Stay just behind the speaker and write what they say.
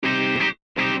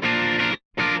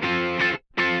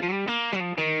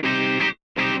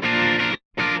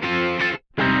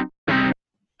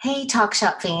Hey, Talk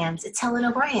Shop fans, it's Helen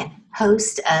O'Brien,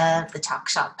 host of the Talk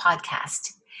Shop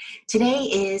podcast. Today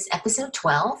is episode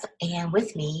 12, and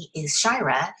with me is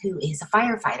Shira, who is a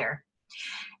firefighter.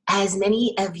 As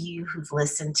many of you who've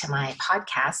listened to my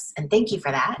podcasts, and thank you for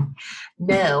that,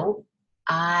 know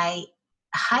I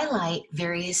highlight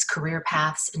various career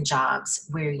paths and jobs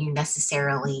where you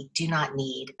necessarily do not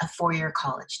need a four-year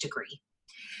college degree,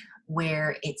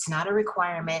 where it's not a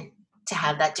requirement to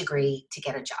have that degree to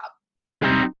get a job.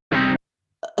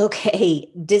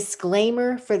 Okay,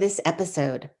 disclaimer for this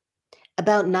episode.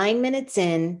 About 9 minutes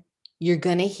in, you're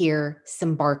going to hear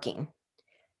some barking.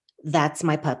 That's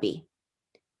my puppy.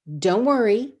 Don't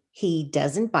worry, he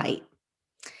doesn't bite.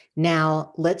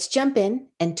 Now, let's jump in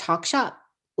and talk shop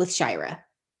with Shira.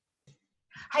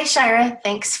 Hi, Shira.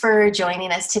 Thanks for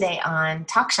joining us today on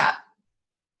Talk Shop.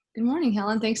 Good morning,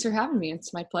 Helen. Thanks for having me.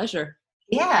 It's my pleasure.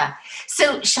 Yeah.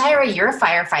 So, Shira, you're a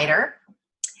firefighter,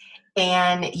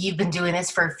 and you've been doing this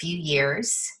for a few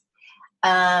years.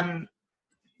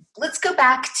 Let's go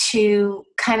back to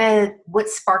kind of what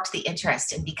sparked the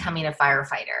interest in becoming a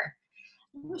firefighter.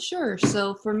 Well, sure.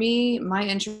 So for me, my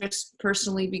interest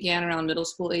personally began around middle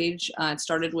school age. It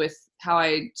started with how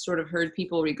I sort of heard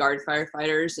people regard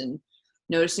firefighters and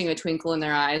noticing a twinkle in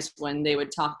their eyes when they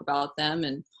would talk about them.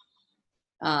 And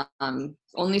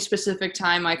only specific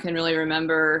time I can really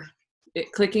remember it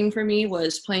clicking for me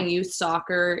was playing youth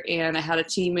soccer, and I had a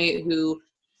teammate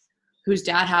whose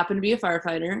dad happened to be a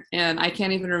firefighter, and I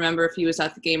can't even remember if he was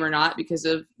at the game or not because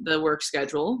of the work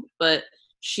schedule, but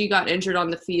she got injured on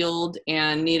the field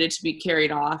and needed to be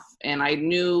carried off, and I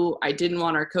knew I didn't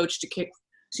want our coach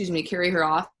to carry her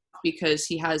off because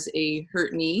he had a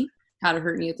hurt knee at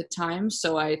the time.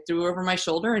 So I threw her over my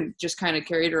shoulder and just kind of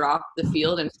carried her off the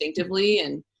field instinctively,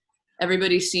 and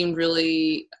everybody seemed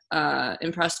really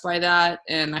impressed by that,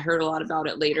 and I heard a lot about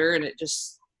it later, and it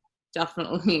just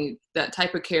definitely, that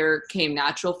type of care came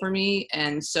natural for me.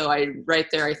 And so I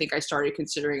think I started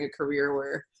considering a career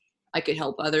where I could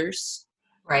help others.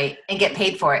 Right, and get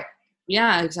paid for it.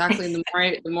 Yeah, exactly.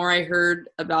 The more I heard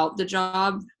about the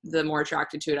job, the more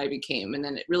attracted to it I became. And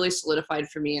then it really solidified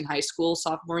for me in high school,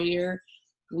 sophomore year.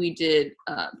 We did,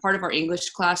 part of our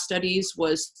English class studies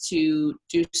was to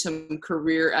do some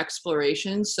career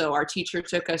exploration. So our teacher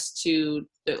took us to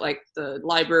the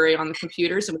library on the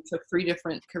computers, and we took 3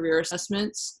 different career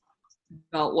assessments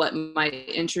about what might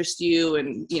interest you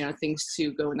and, things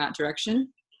to go in that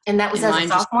direction. And that was as a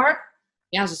sophomore?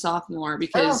 As a sophomore,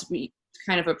 because we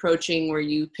kind of approaching where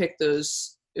you pick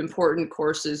those important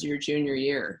courses your junior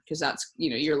year, because that's,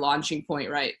 your launching point,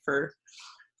 right, for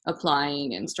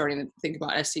applying and starting to think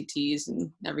about SATs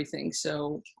and everything.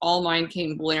 So all mine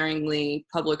came blaringly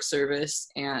public service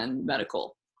and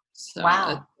medical. So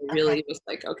wow. It really was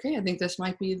like, okay, I think this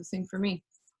might be the thing for me.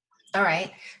 All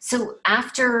right. So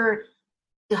after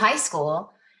the high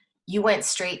school, you went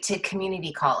straight to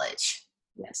community college.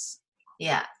 Yes.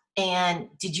 Yeah. And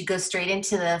did you go straight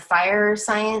into the fire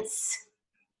science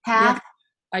path? Yeah.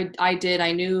 I did.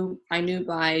 I knew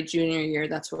by junior year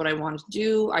that's what I wanted to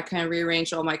do. I kind of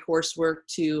rearranged all my coursework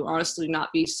to honestly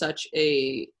not be such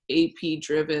a AP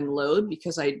driven load,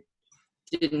 because I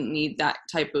didn't need that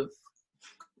type of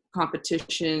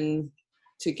competition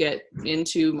to get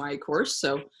into my course.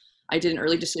 So I did an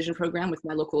early decision program with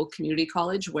my local community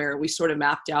college, where we sort of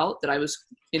mapped out that I was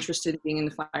interested in being in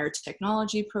the fire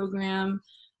technology program.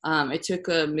 I took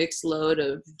a mixed load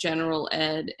of general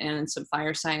ed and some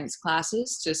fire science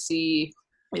classes to see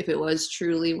if it was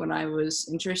truly what I was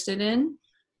interested in.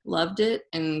 Loved it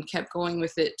and kept going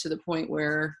with it to the point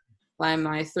where by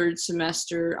my 3rd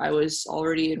semester, I was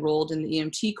already enrolled in the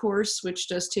EMT course, which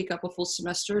does take up a full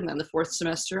semester. And then the 4th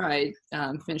semester, I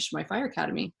finished my fire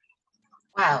academy.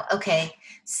 Wow. Okay.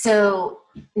 So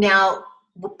now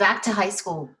back to high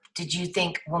school, did you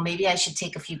think, well, maybe I should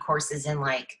take a few courses in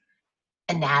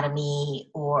anatomy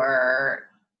or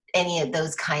any of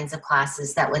those kinds of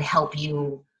classes that would help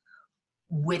you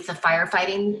with the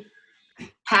firefighting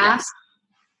path?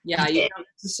 Yeah, you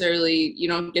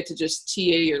don't get to just TA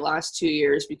your last 2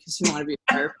 years because you want to be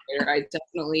a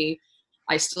firefighter.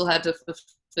 I still had to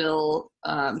fulfill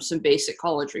some basic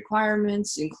college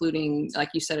requirements, including,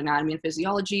 like you said, anatomy and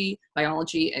physiology,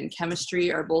 biology and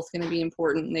chemistry are both going to be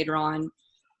important later on,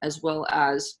 as well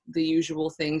as the usual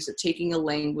things of taking a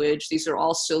language. These are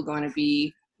all still going to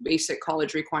be basic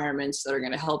college requirements that are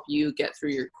going to help you get through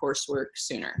your coursework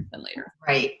sooner than later.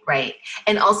 Right.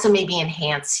 And also maybe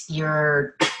enhance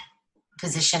your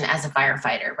position as a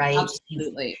firefighter, right?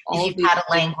 Absolutely. If you've had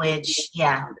a language.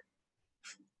 Yeah.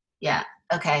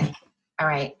 Okay. All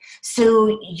right.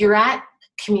 So you're at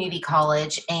community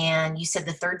college, and you said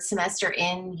the third semester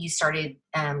in, you started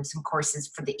some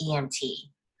courses for the EMT.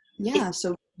 Yeah,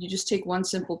 so you just take one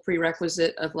simple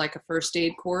prerequisite of like a first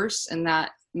aid course, and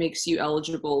that makes you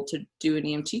eligible to do an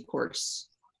EMT course.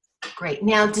 Great.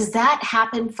 Now, does that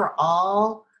happen for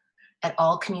at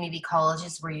all community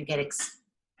colleges where you get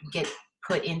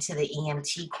put into the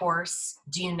EMT course?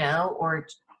 Do you know, or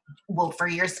well, for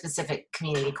your specific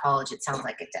community college, it sounds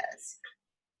like it does.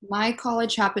 My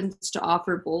college happens to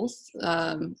offer both.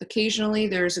 Occasionally,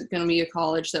 there's going to be a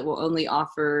college that will only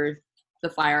offer the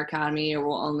fire academy or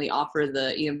will only offer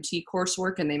the EMT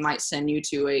coursework, and they might send you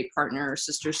to a partner or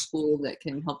sister school that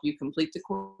can help you complete the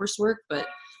coursework. But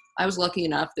I was lucky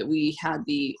enough that we had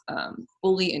the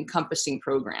fully encompassing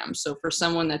program. So for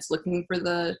someone that's looking for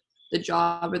the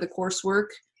job or the coursework,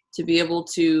 to be able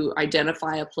to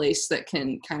identify a place that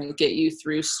can kind of get you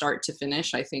through start to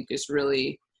finish, I think is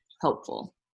really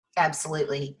helpful.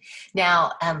 Absolutely.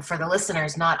 Now, for the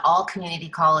listeners, not all community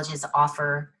colleges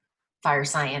offer fire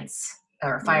science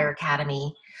or fire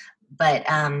academy, but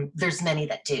there's many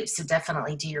that do. So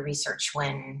definitely do your research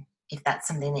if that's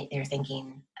something that you're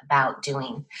thinking about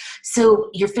doing. So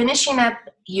you're finishing up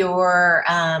your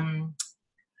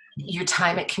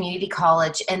time at community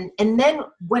college, and then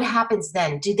what happens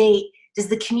then? Does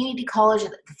the community college,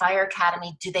 the fire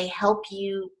academy, do they help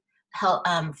you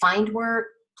find work,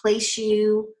 place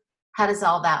you? How does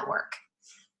all that work?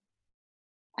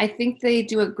 I think they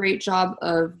do a great job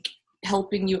of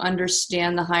helping you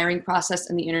understand the hiring process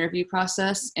and the interview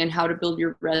process and how to build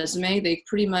your resume. They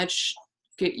pretty much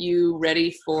get you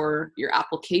ready for your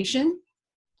application.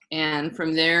 And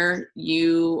from there,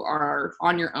 you are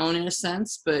on your own in a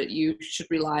sense, but you should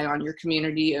rely on your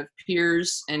community of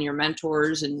peers and your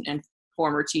mentors and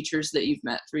former teachers that you've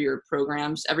met through your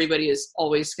programs. Everybody is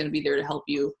always going to be there to help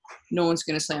you. No one's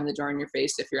going to slam the door in your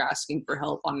face if you're asking for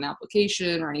help on an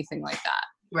application or anything like that.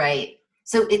 Right.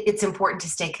 So it's important to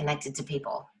stay connected to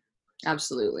people.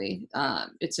 Absolutely.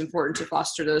 It's important to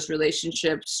foster those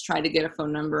relationships. Try to get a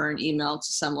phone number or an email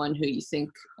to someone who you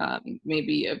think may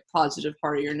be a positive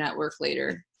part of your network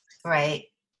later. Right.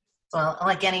 Well,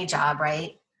 like any job,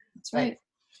 right? That's right.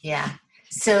 Yeah.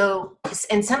 So,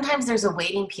 and sometimes there's a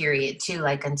waiting period too,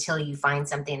 like until you find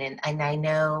something. And I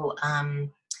know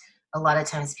a lot of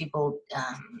times people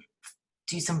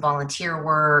do some volunteer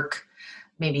work,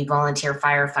 maybe volunteer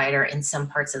firefighter in some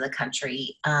parts of the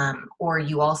country, or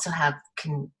you also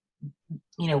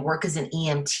work as an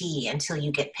EMT until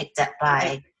you get picked up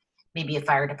by maybe a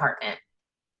fire department.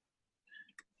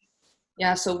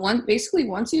 Yeah, so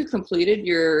once you've completed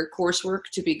your coursework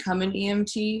to become an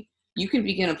EMT, you can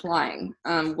begin applying.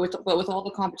 But with all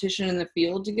the competition in the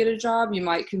field to get a job, you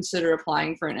might consider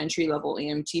applying for an entry-level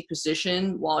EMT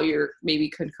position while you're maybe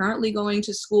concurrently going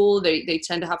to school. They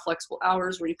tend to have flexible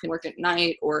hours where you can work at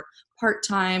night or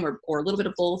part-time or a little bit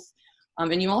of both.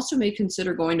 And you also may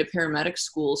consider going to paramedic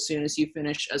school as soon as you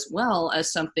finish, as well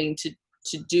as something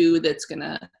to do that's going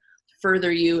to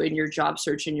further you in your job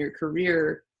search and your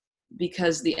career,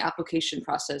 because the application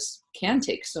process can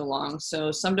take so long. So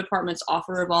some departments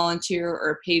offer a volunteer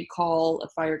or a paid call, a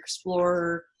fire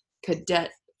explorer,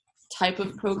 cadet type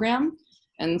of program.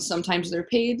 And sometimes they're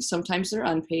paid, sometimes they're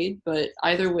unpaid, but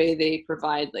either way they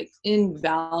provide like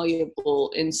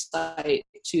invaluable insight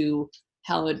to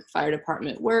how a fire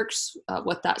department works,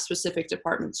 what that specific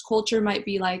department's culture might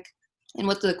be like, and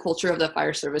what the culture of the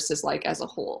fire service is like as a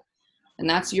whole. And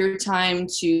that's your time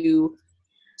to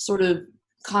sort of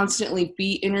constantly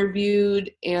be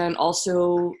interviewed, and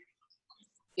also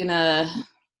in a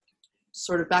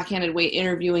sort of backhanded way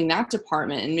interviewing that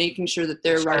department and making sure that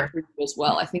they're right for you as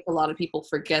well. I think a lot of people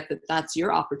forget that that's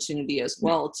your opportunity as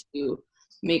well to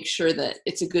make sure that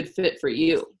it's a good fit for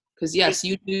you. Because yes,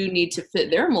 you do need to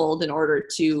fit their mold in order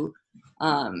to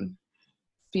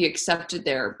be accepted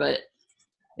there, but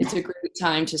it's a great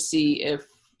time to see if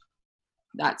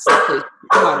that's the place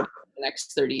you want to be for the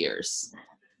next 30 years.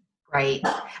 Right.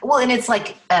 Well, and it's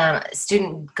like a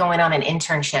student going on an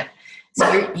internship.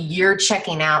 So you're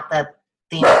checking out the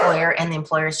employer, and the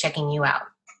employer is checking you out.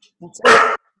 That's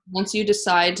it. Once you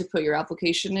decide to put your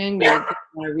application in, you're going to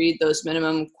want to read those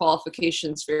minimum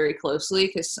qualifications very closely,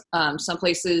 because some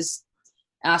places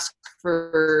ask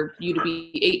for you to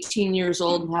be 18 years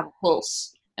old and have a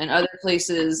pulse, and other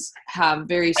places have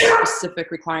very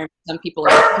specific requirements. Some people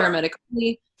are paramedic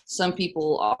only. Some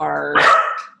people are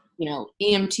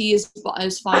EMT is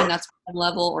fine. That's one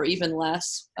level or even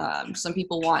less. Some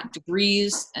people want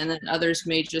degrees, and then others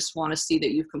may just want to see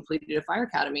that you've completed a fire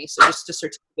academy. So just a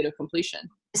certificate of completion.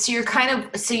 So you're kind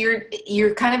of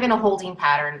in a holding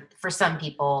pattern for some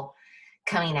people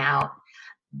coming out.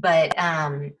 But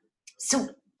so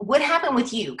what happened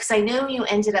with you? Because I know you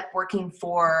ended up working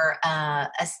for,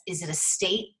 is it a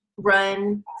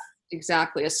state-run?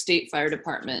 Exactly, a state fire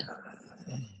department.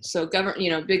 So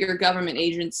bigger government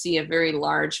agency, a very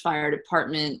large fire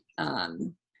department.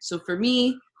 So for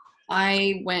me,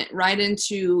 I went right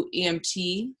into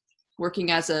EMT,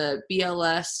 working as a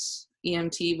BLS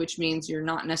EMT, which means you're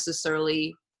not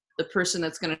necessarily the person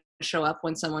that's going to show up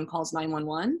when someone calls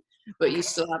 911, but you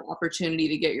still have opportunity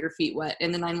to get your feet wet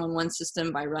in the 911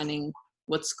 system by running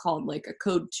what's called like a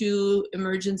code 2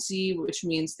 emergency, which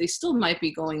means they still might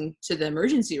be going to the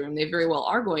emergency room. They very well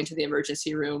are going to the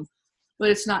emergency room, but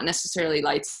it's not necessarily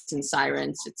lights and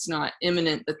sirens. It's not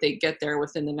imminent that they get there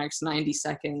within the next 90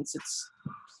 seconds. It's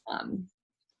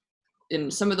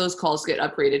and some of those calls get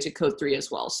upgraded to code 3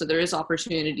 as well. So there is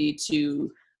opportunity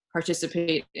to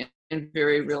participate in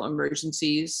very real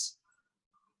emergencies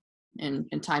and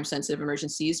time sensitive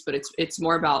emergencies, but it's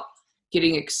more about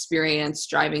getting experience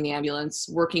driving the ambulance,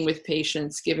 working with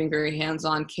patients, giving very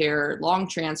hands-on care, long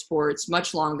transports,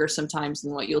 much longer sometimes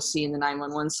than what you'll see in the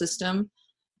 911 system,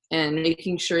 and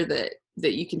making sure that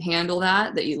you can handle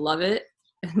that you love it,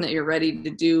 and that you're ready to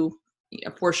do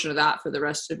a portion of that for the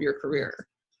rest of your career.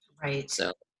 Right.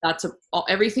 So that's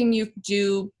everything you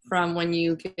do from when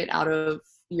you get out of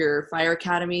your fire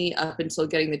academy up until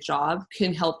getting the job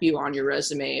can help you on your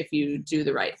resume if you do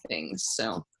the right things.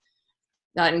 So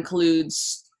that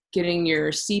includes getting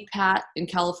your CPAT in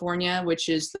California, which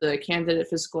is the Candidate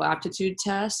Physical Aptitude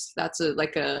Test. That's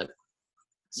like a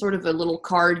sort of a little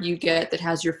card you get that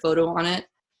has your photo on it.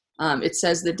 It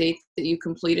says the date that you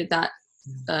completed that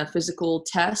physical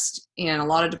test, and a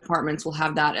lot of departments will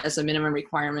have that as a minimum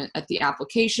requirement at the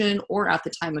application or at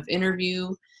the time of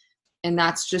interview. And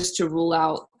that's just to rule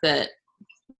out that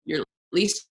you're at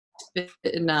least fit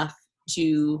enough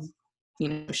to,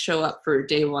 show up for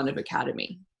day one of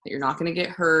academy, that you're not going to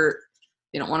get hurt.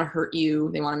 They don't want to hurt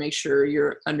you. They want to make sure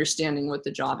you're understanding what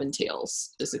the job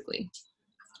entails physically.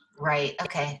 Right.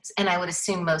 Okay. And I would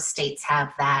assume most states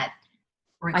have that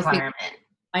requirement.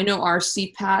 I know our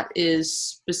CPAT is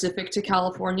specific to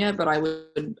California, but I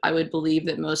would believe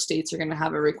that most states are going to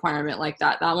have a requirement like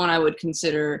that. That one I would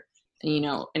consider,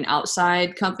 an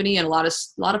outside company, and a lot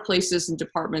of places and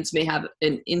departments may have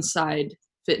an inside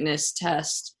fitness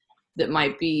test that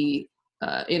might be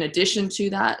in addition to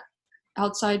that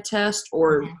outside test,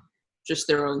 or just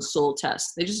their own sole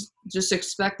test. They just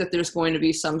expect that there's going to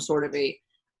be some sort of a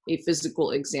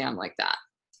physical exam like that.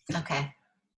 Okay.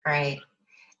 All right.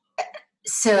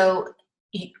 So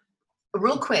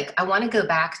real quick, I want to go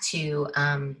back to,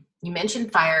 you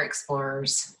mentioned Fire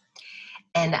Explorers,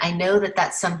 and I know that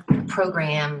that's some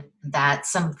program that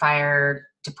some fire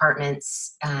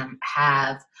departments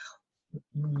have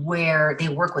where they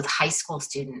work with high school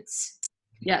students.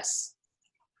 Yes.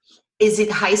 Is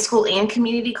it high school and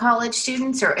community college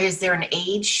students, or is there an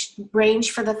age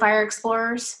range for the Fire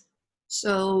Explorers?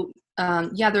 So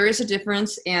there is a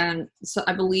difference. And so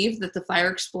I believe that the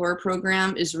Fire Explorer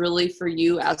program is really for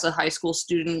you as a high school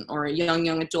student or a young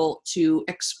adult to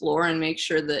explore and make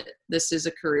sure that this is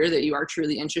a career that you are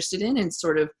truly interested in, and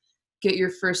sort of get your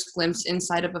first glimpse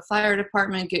inside of a fire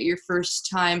department, get your first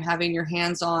time having your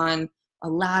hands on a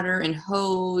ladder and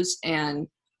hose, and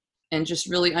just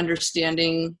really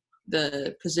understanding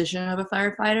the position of a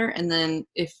firefighter. And then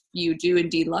if you do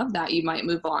indeed love that, you might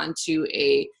move on to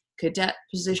a cadet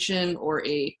position or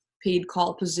a paid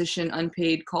call position,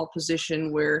 unpaid call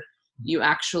position, where you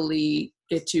actually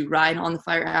get to ride on the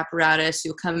fire apparatus.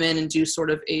 You'll come in and do sort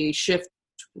of a shift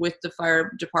with the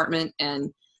fire department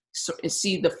and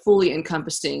see the fully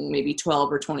encompassing maybe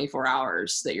 12 or 24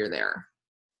 hours that you're there.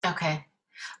 Okay.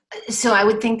 So I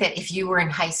would think that if you were in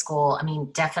high school,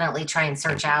 definitely try and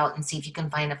search out and see if you can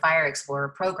find a Fire Explorer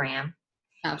program.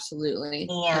 Absolutely.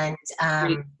 And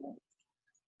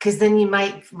because then you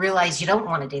might realize you don't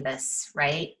want to do this,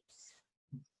 right?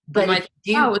 But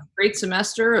it was a great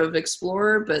semester of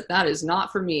Explorer, but that is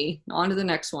not for me. On to the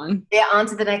next one. Yeah, on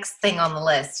to the next thing on the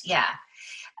list. Yeah.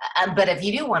 But if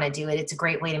you do want to do it, it's a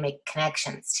great way to make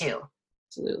connections too.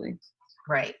 Absolutely.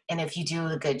 Right. And if you do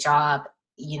a good job,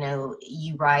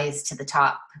 you rise to the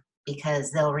top because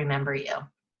they'll remember you.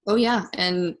 Oh yeah.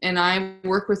 And I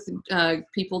work with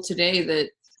people today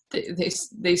that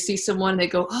they see someone, they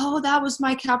go, oh, that was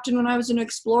my captain when I was an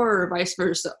Explorer, or vice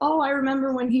versa. Oh, I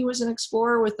remember when he was an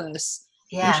Explorer with us.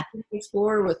 Yeah.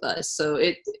 Explorer with us. So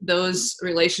those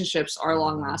relationships are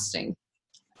long lasting.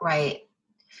 Right.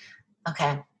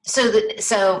 Okay.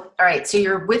 So all right. So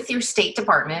you're with your state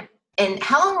department, and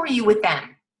how long were you with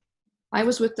them? I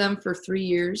was with them for 3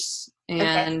 years,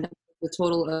 and a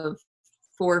total of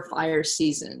 4 fire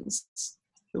seasons.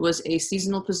 It was a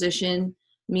seasonal position.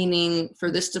 meaning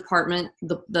for this department,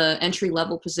 the entry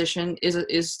level position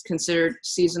is considered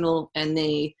seasonal, and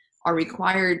they are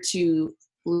required to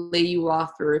lay you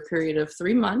off for a period of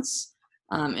 3 months.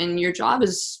 And your job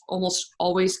is almost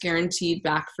always guaranteed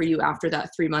back for you after that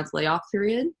 3-month layoff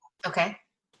period. Okay.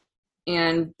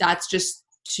 And that's just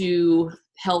to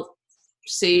help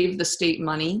save the state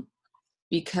money,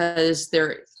 because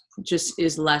there just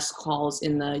is less calls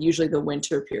in usually the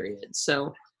winter period.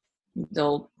 So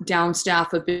they'll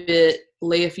downstaff a bit,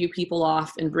 lay a few people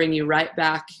off, and bring you right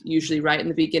back, usually right in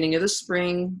the beginning of the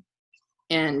spring.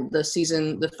 And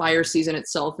the fire season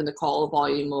itself and the call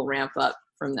volume will ramp up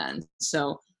from then.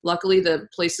 So luckily the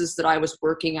places that I was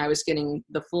working, I was getting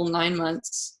the full 9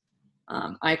 months.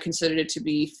 I considered it to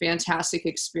be fantastic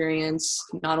experience,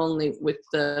 not only with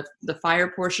the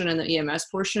fire portion and the EMS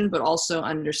portion, but also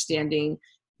understanding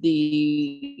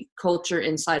the culture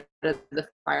inside of the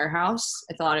firehouse.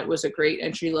 I thought it was a great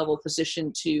entry-level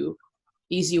position to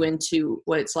ease you into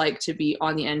what it's like to be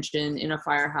on the engine in a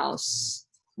firehouse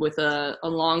with a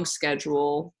long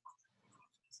schedule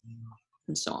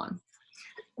and so on.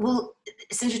 Well,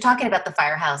 since you're talking about the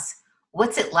firehouse,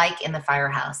 what's it like in the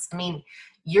firehouse? I mean,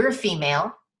 you're a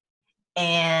female,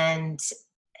 and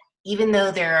even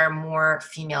though there are more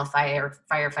female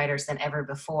firefighters than ever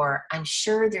before, I'm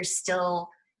sure there's still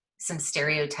some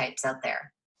stereotypes out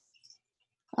there.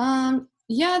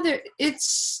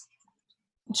 It's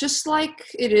just like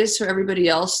it is for everybody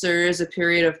else. There is a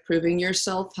period of proving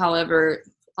yourself. However,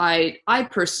 I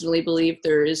personally believe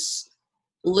there is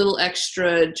a little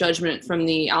extra judgment from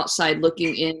the outside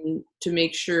looking in to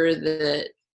make sure that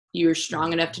you're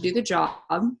strong enough to do the job,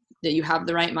 that you have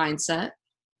the right mindset,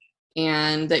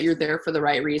 and that you're there for the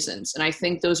right reasons. And I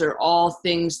think those are all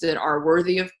things that are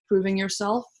worthy of proving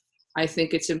yourself. I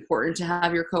think it's important to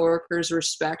have your coworkers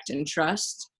respect and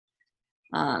trust.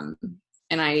 And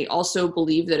I also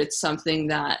believe that it's something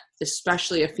that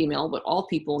especially a female, but all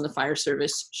people in the fire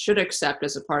service should accept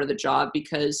as a part of the job,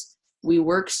 because we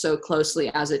work so closely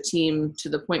as a team to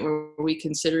the point where we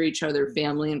consider each other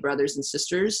family and brothers and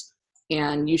sisters.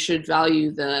 And you should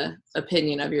value the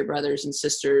opinion of your brothers and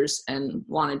sisters and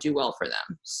want to do well for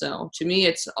them. So to me,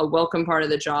 it's a welcome part of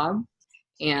the job.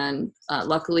 And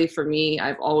luckily for me,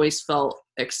 I've always felt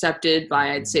accepted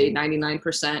by, I'd say,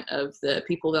 99% of the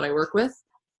people that I work with,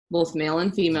 both male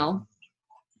and female.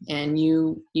 And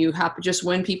you have to just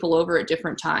win people over at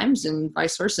different times, and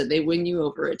vice versa. They win you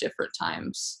over at different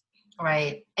times.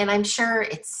 Right. And I'm sure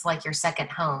it's like your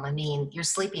second home. I mean, you're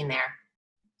sleeping there.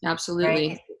 Absolutely.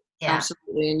 Right? Yeah.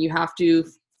 Absolutely. And you have to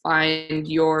find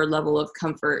your level of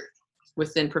comfort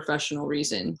within professional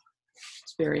reason.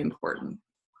 It's very important.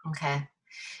 Okay.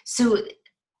 So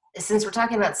since we're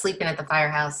talking about sleeping at the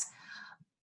firehouse,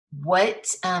 what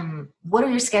are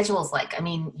your schedules like? I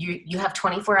mean, you have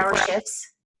 24-hour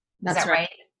shifts? That's Is that right?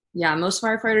 Yeah, most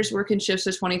firefighters work in shifts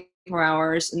of 24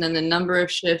 hours, and then the number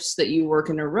of shifts that you work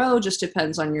in a row just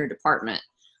depends on your department.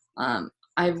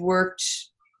 I've worked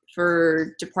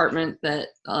for a department that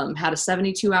had a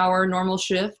 72-hour normal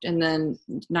shift and then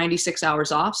 96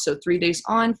 hours off, so 3 days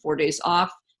on, 4 days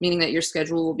off, meaning that your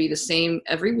schedule will be the same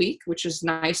every week, which is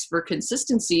nice for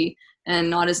consistency and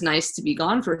not as nice to be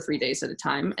gone for 3 days at a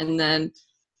time. And then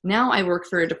now I work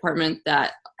for a department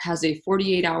that has a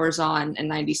 48 hours on and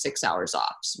 96 hours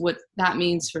off. So what that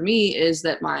means for me is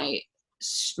that my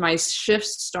shift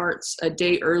starts a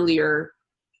day earlier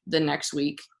the next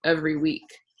week, every week.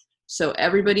 So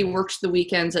everybody works the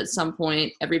weekends at some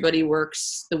point. Everybody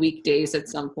works the weekdays at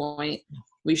some point.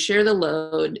 We share the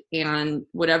load, and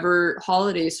whatever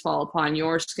holidays fall upon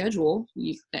your schedule,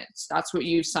 that's what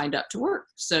you signed up to work.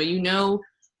 So you know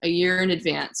a year in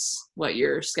advance what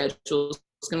your schedule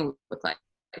is going to look like.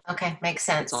 Okay, makes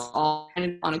sense. It's all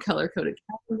on a color-coded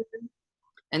calendar,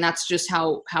 and that's just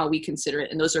how we consider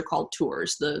it. And those are called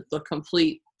tours. The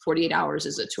complete 48 hours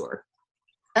is a tour.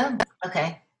 Oh,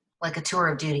 okay. Like a tour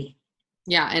of duty.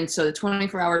 Yeah, and so the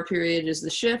 24-hour period is the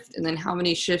shift, and then how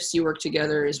many shifts you work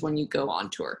together is when you go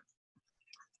on tour.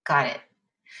 Got it.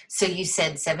 So you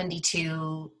said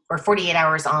 72 or 48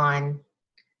 hours on.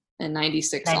 And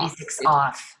 96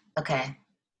 off. Okay,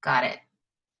 got it.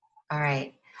 All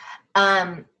right.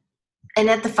 And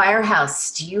at the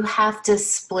firehouse, do you have to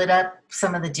split up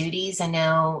some of the duties? I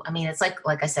mean, it's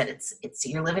like I said, it's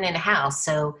you're living in a house,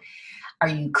 so are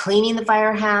you cleaning the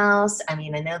firehouse? I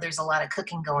mean, I know there's a lot of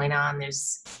cooking going on.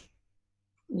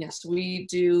 Yes, we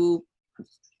do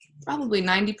probably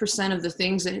 90% of the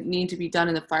things that need to be done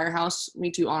in the firehouse,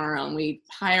 we do on our own. We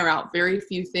hire out very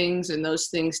few things, and those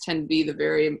things tend to be the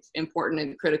very important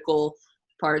and critical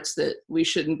parts that we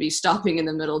shouldn't be stopping in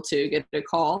the middle to get a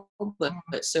call.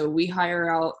 But so we hire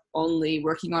out only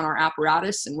working on our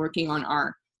apparatus and working on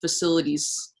our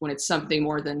facilities when it's something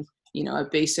more than, a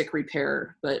basic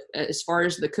repair. But as far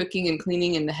as the cooking and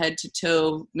cleaning and the head to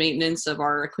toe maintenance of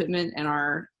our equipment and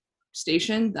our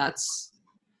station, that's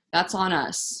on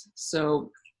us.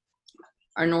 So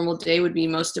our normal day would be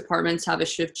most departments have a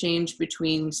shift change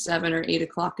between 7 or 8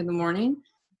 o'clock in the morning.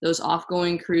 Those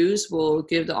off-going crews will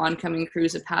give the oncoming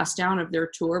crews a pass down of their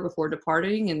tour before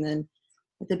departing. And then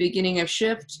at the beginning of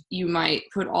shift, you might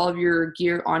put all of your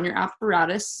gear on your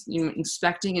apparatus,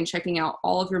 inspecting and checking out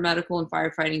all of your medical and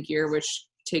firefighting gear, which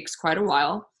should take quite a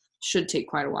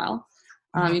while.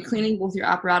 You're cleaning both your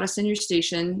apparatus and your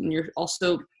station, and you're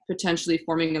also potentially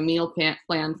forming a meal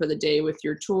plan for the day with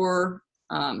your tour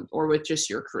or with just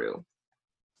your crew.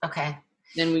 Okay.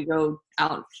 Then we go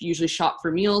out, usually shop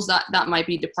for meals. That might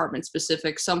be department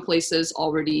specific. Some places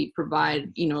already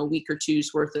provide, a week or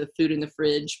two's worth of food in the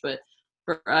fridge. But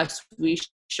for us, we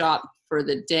shop for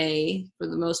the day for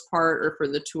the most part, or for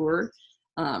the tour.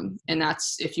 And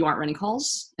that's if you aren't running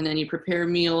calls. And then you prepare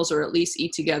meals, or at least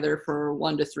eat together for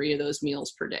 1 to 3 of those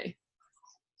meals per day.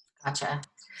 Gotcha.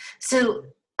 So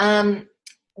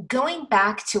going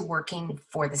back to working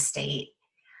for the state,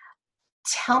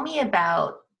 tell me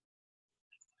about,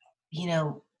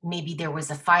 maybe there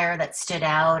was a fire that stood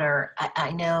out, or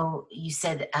I know you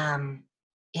said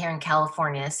here in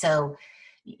California. So,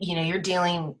 you're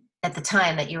dealing at the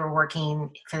time that you were working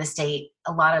for the state,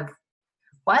 a lot of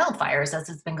wildfires as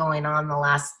it's been going on the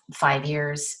last 5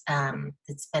 years.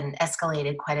 It's been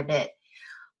escalated quite a bit.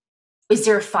 Is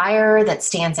there a fire that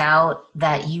stands out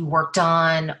that you worked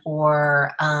on,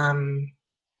 or, and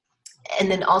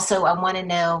then also I want to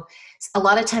know, a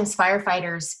lot of times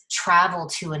firefighters travel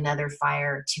to another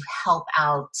fire to help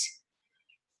out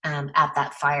at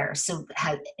that fire. So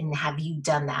have you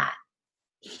done that?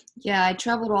 Yeah, I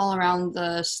traveled all around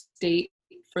the state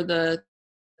for the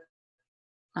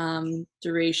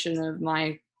duration of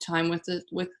my time with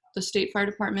the state fire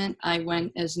department. I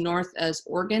went as north as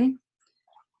Oregon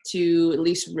to at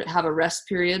least have a rest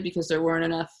period because there weren't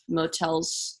enough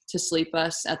motels to sleep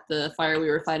us at the fire we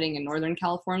were fighting in Northern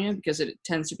California, because it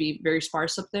tends to be very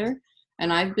sparse up there.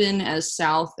 And I've been as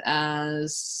south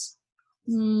as,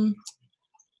 I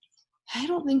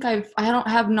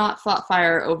have not fought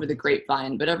fire over the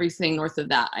Grapevine, but everything north of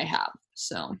that I have.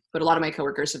 So, but a lot of my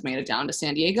coworkers have made it down to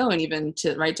San Diego and even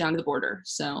to right down to the border.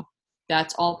 So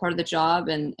that's all part of the job.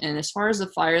 And as far as the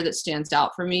fire that stands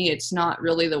out for me, it's not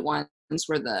really the ones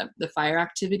where the fire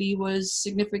activity was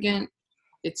significant.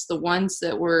 It's the ones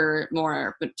that were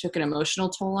more, but took an emotional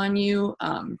toll on you.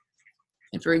 And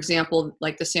for example,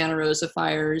 like the Santa Rosa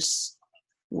fires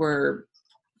were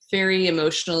very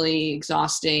emotionally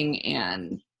exhausting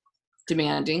and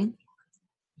demanding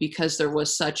because there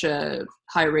was such a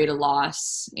high rate of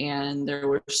loss and there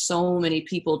were so many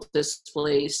people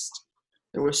displaced.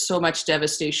 There was so much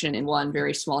devastation in one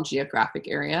very small geographic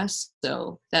area.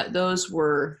 So those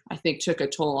were, I think, took a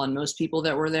toll on most people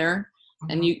that were there.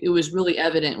 And it was really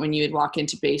evident when you would walk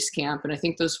into base camp. And I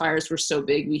think those fires were so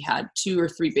big, we had 2 or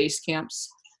 3 base camps.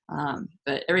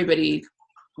 But everybody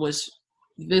was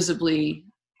visibly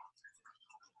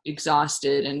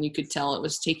exhausted, and you could tell it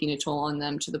was taking a toll on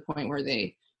them to the point where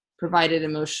they provided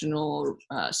emotional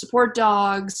support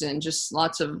dogs and just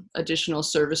lots of additional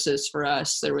services for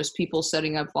us. There was people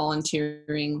setting up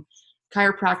volunteering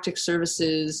chiropractic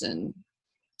services and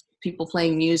people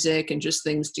playing music and just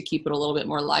things to keep it a little bit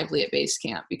more lively at base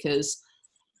camp, because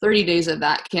 30 days of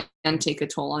that can take a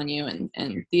toll on you.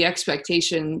 And the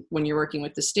expectation when you're working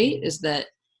with the state is that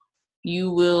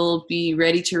you will be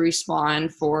ready to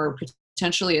respond for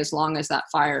potentially as long as that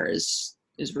fire is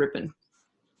ripping.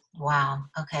 Wow.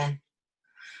 Okay.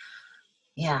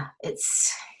 Yeah.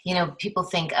 It's, people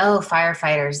think, oh,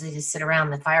 firefighters, they just sit around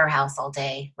the firehouse all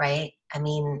day, right? I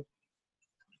mean,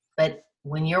 but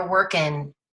when you're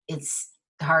working, it's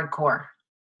hardcore.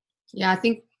 Yeah. I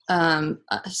think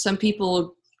some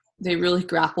people, they really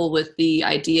grapple with the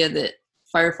idea that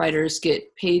firefighters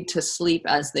get paid to sleep,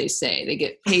 as they say. They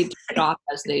get paid to stop,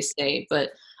 as they say.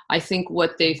 But I think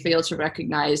what they fail to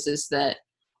recognize is that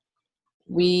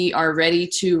we are ready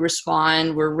to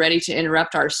respond. We're ready to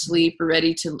interrupt our sleep. We're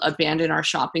ready to abandon our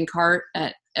shopping cart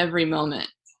at every moment.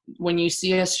 When you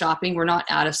see us shopping, we're not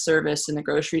out of service in the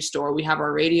grocery store. We have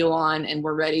our radio on and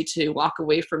we're ready to walk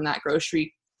away from that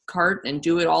grocery cart and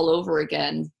do it all over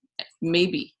again,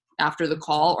 maybe after the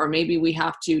call, or maybe we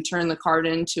have to turn the cart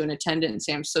in to an attendant and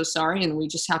say, I'm so sorry, and we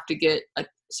just have to get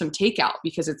some takeout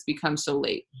because it's become so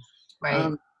late.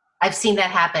 Right. I've seen that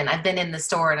happen. I've been in the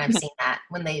store and I've seen that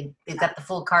when they've got the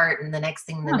full cart and the next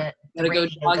thing Yeah. the Gotta go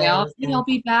radio jog out. goes Hey, and I'll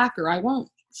be back or I won't.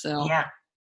 So, yeah,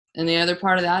 and the other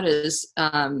part of that is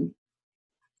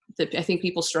that I think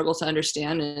people struggle to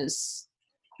understand is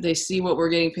they see what we're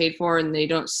getting paid for and they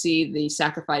don't see the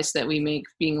sacrifice that we make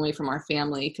being away from our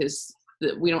family, because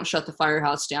we don't shut the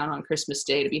firehouse down on Christmas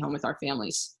Day to be home with our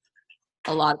families.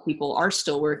 A lot of people are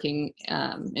still working,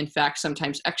 in fact,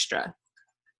 sometimes extra,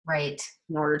 right.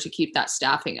 in order to keep that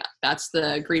staffing up. That's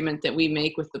the agreement that we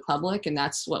make with the public, and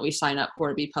that's what we sign up for,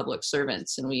 to be public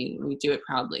servants, and we do it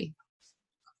proudly.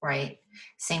 Right.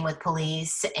 Same with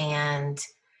police and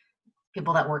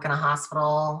people that work in a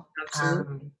hospital.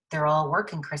 Absolutely. They're all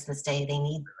working Christmas Day. They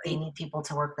need people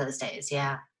to work those days.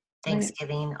 Yeah. Right.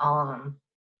 Thanksgiving, all of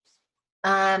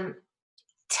them.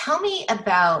 Tell me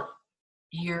about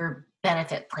your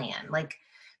benefit plan. Like,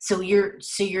 so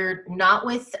you're not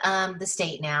with the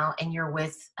state now, and you're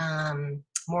with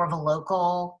more of a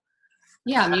local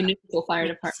Yeah, municipal fire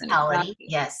department. municipality. Exactly.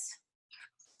 Yes.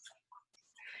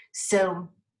 So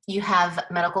you have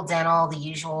medical, dental, the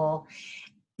usual.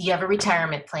 You have a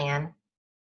retirement plan.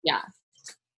 Yeah.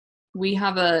 We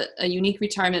have a unique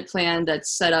retirement plan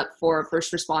that's set up for a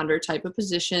first responder type of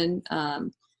position.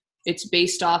 It's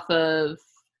based off of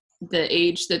the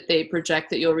age that they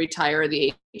project that you'll retire,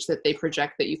 the age that they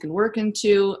project that you can work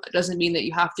into. It doesn't mean that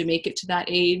you have to make it to that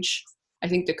age. I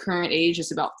think the current age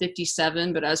is about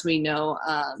 57, but as we know,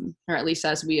 or at least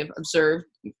as we have observed,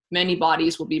 many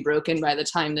bodies will be broken by the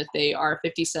time that they are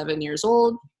 57 years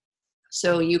old.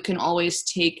 So you can always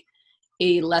take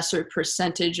a lesser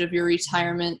percentage of your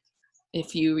retirement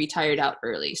if you retired out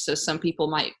early. So some people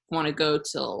might want to go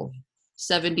till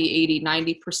 70, 80,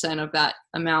 90% of that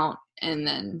amount and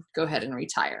then go ahead and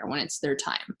retire when it's their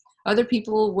time. Other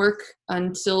people work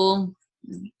until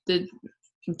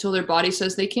their body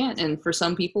says they can't. And for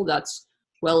some people that's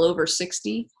well over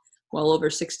 60, well over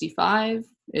 65.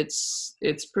 It's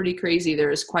pretty crazy.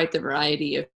 There is quite the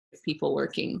variety of people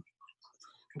working.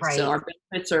 So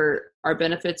Right. our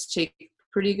benefits take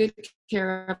pretty good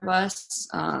care of us.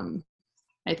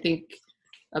 I think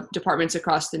departments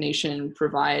across the nation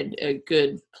provide a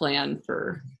good plan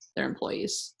for their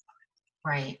employees.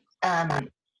 Right.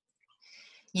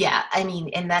 Yeah, I mean,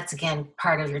 and that's again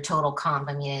part of your total comp.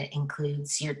 I mean, it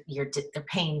includes they're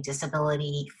paying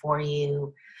disability for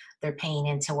you. They're paying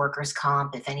into workers'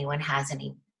 comp if anyone has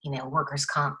any, workers'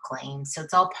 comp claims. So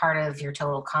it's all part of your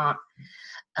total comp.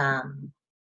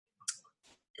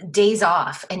 Days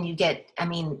off, and you get. I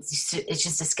mean, it's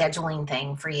just a scheduling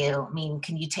thing for you. I mean,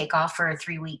 can you take off for a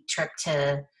 3-week trip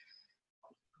to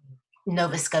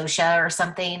Nova Scotia or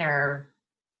something, or?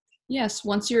 Yes,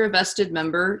 once you're a vested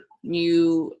member,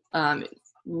 we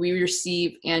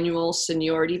receive annual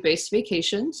seniority-based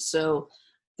vacations. So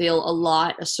they'll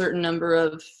allot a certain number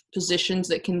of positions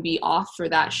that can be off for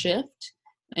that shift,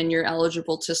 and you're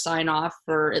eligible to sign off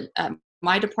for. At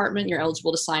my department, you're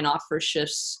eligible to sign off for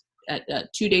shifts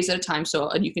at 2 days at a time.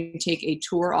 So you can take a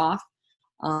tour off.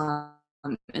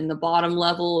 And the bottom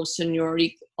level of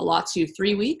seniority allots you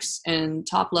 3 weeks, and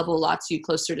top level allots you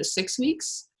closer to 6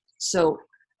 weeks. So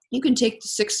you can take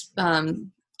 6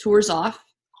 tours off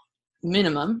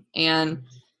minimum, and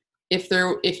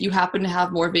if you happen to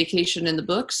have more vacation in the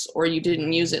books or you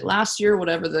didn't use it last year,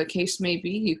 whatever the case may be,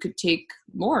 you could take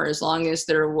more as long as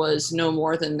there was no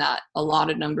more than that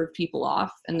allotted number of people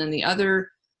off. And then the other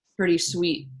pretty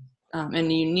sweet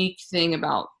and the unique thing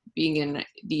about being in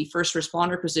the first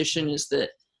responder position is that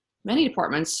many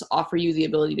departments offer you the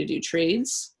ability to do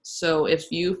trades. So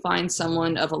if you find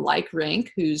someone of a like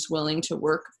rank who's willing to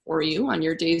work for you on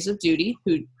your days of duty,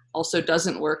 who also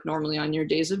doesn't work normally on your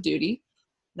days of duty,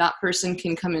 that person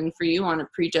can come in for you on a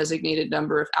pre-designated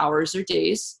number of hours or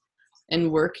days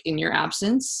and work in your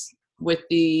absence, with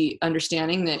the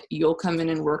understanding that you'll come in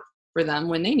and work for them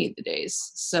when they need the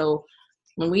days. So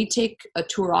when we take a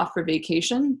tour off for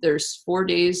vacation, there's 4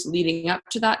 days leading up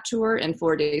to that tour and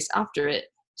 4 days after it.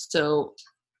 So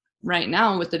right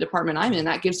now with the department I'm in,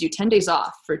 that gives you 10 days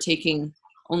off for taking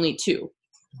only 2.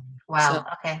 Wow. So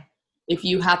okay. if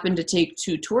you happen to take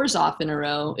 2 tours off in a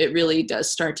row, it really does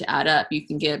start to add up. You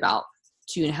can get about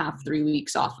 2.5, 3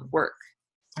 weeks off of work.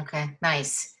 Okay.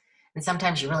 Nice. And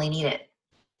sometimes you really need it.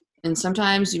 And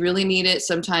sometimes you really need it.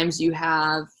 Sometimes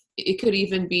it could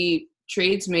even be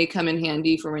trades may come in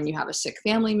handy for when you have a sick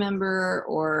family member,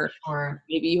 or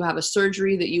maybe you have a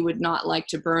surgery that you would not like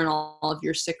to burn all of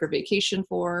your sick or vacation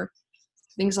for.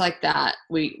 Things like that.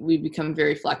 We become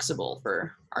very flexible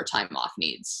for our time off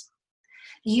needs.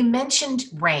 You mentioned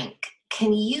rank.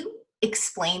 Can you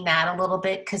explain that a little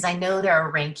bit? Because I know there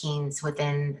are rankings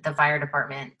within the fire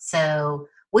department. So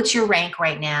what's your rank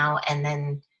right now, and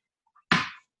then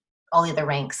all the other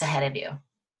ranks ahead of you?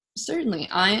 Certainly.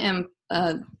 I am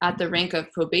at the rank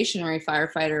of probationary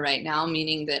firefighter right now,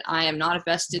 meaning that I am not a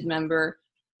vested member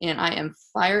and I am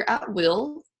fire at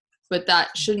will, but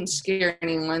that shouldn't scare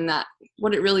anyone. That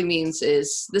what it really means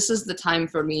is this is the time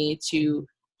for me to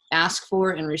ask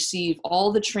for and receive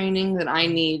all the training that I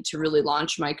need to really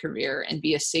launch my career and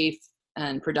be a safe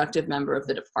and productive member of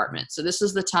the department. So this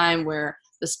is the time where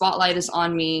the spotlight is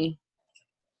on me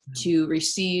to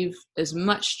receive as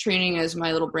much training as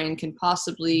my little brain can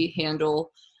possibly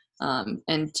handle,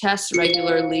 and test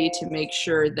regularly to make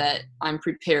sure that I'm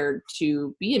prepared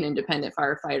to be an independent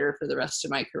firefighter for the rest of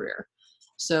my career.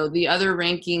 So the other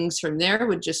rankings from there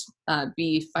would just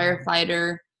be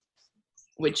firefighter,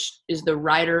 which is the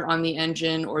rider on the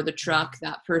engine or the truck.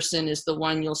 That person is the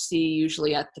one you'll see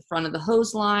usually at the front of the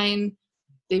hose line.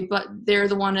 They're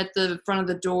the one at the front of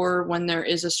the door when there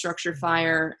is a structure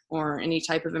fire or any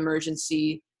type of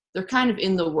emergency. They're kind of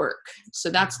in the work. So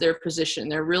that's their position.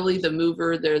 They're really the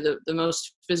mover. They're the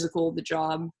most physical of the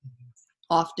job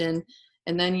often.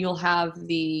 And then you'll have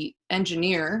the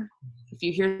engineer. If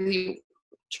you hear the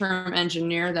term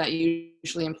engineer, that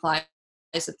usually implies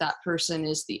that that person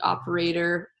is the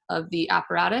operator of the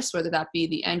apparatus, whether that be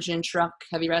the engine, truck,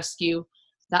 heavy rescue.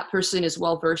 That person is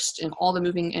well versed in all the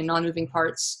moving and non-moving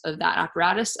parts of that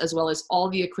apparatus, as well as all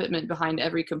the equipment behind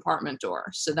every compartment door.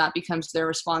 So that becomes their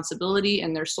responsibility,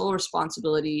 and their sole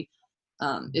responsibility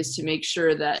is to make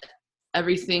sure that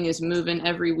everything is moving,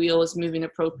 every wheel is moving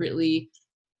appropriately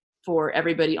for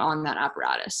everybody on that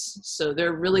apparatus. So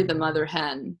they're really the mother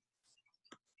hen.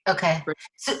 Okay.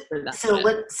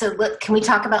 Can we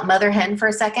talk about mother hen for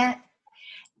a second?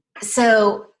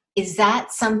 So is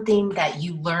that something that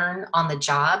you learn on the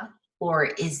job, or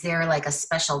is there like a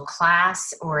special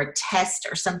class or a test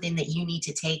or something that you need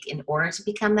to take in order to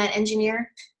become that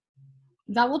engineer?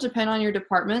 That will depend on your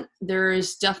department. There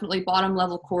is definitely bottom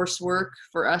level coursework.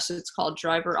 For us, it's called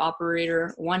Driver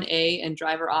Operator 1A and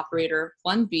Driver Operator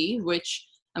 1B, which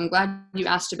I'm glad you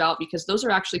asked about, because those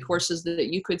are actually courses that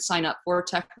you could sign up for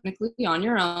technically on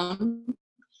your own.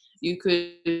 You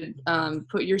could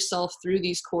put yourself through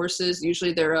these courses.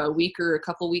 Usually they're a week or a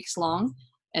couple weeks long,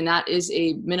 and that is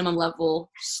a minimum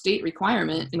level state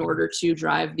requirement in order to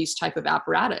drive these type of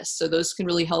apparatus. So those can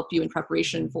really help you in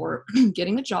preparation for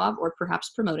getting a job or perhaps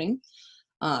promoting.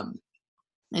 And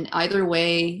either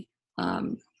way,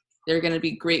 they're going to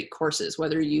be great courses,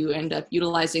 whether you end up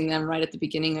utilizing them right at the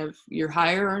beginning of your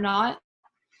hire or not.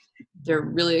 They're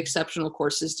really exceptional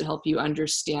courses to help you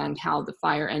understand how the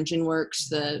fire engine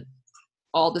works,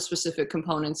 all the specific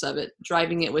components of it,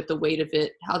 driving it with the weight of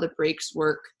it, how the brakes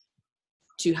work,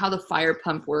 to how the fire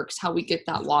pump works, how we get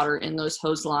that water in those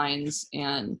hose lines,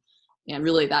 and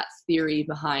really that theory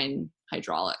behind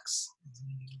hydraulics.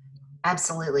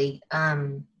 Absolutely.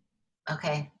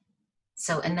 Okay.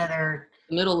 So another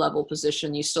middle level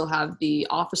position, you still have the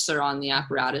officer on the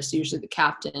apparatus, usually the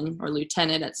captain or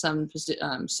lieutenant at some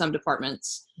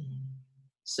departments.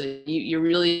 So you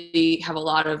really have a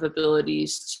lot of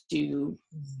abilities to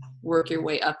work your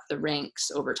way up the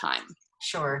ranks over time.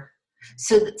 Sure.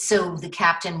 So the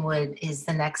captain is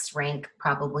the next rank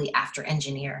probably after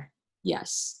engineer.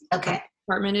 Yes. Okay.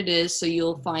 Department it is. So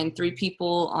you'll find 3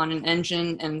 people on an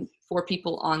engine and 4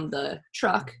 people on the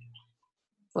truck.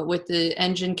 But with the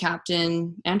engine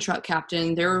captain and truck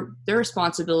captain, their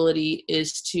responsibility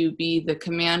is to be the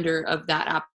commander of that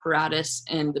apparatus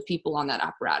and the people on that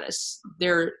apparatus.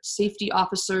 They're safety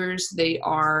officers. They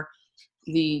are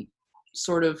the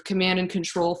sort of command and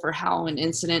control for how an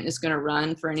incident is going to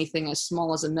run, for anything as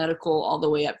small as a medical all the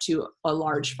way up to a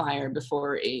large fire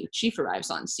before a chief arrives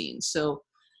on scene. So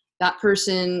that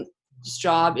person's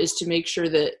job is to make sure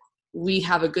that we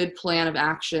have a good plan of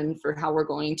action for how we're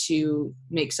going to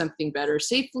make something better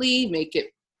safely, make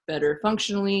it better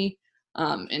functionally,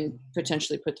 and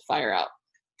potentially put the fire out.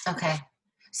 Okay.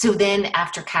 So then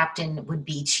after captain would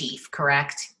be chief,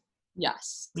 correct?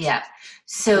 Yes. Yeah.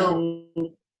 So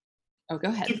go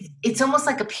ahead. It's almost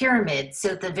like a pyramid.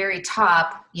 So at the very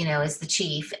top, is the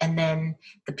chief, and then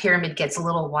the pyramid gets a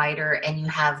little wider, and you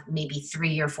have maybe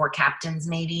 3 or 4 captains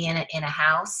maybe in a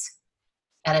house.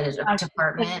 At a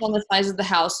department? On the size of the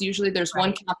house, usually there's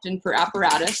one captain per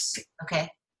apparatus. Okay.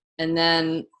 And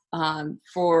then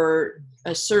for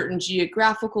a certain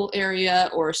geographical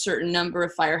area or a certain number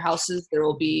of firehouses, there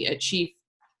will be a chief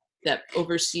that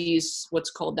oversees what's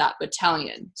called that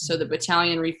battalion. So the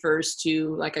battalion refers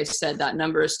to, like I said, that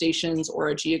number of stations or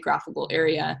a geographical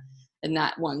area. And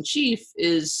that one chief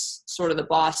is sort of the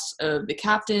boss of the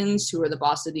captains, who are the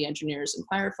boss of the engineers and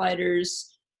firefighters.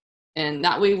 And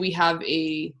that way we have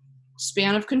a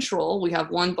span of control. We have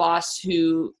one boss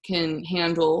who can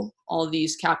handle all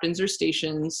these captains or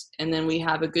stations, and then we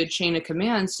have a good chain of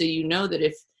command, so you know that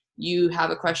if you have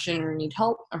a question or need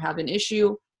help or have an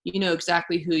issue, you know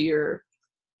exactly who your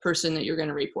person that you're going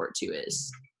to report to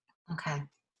is. Okay.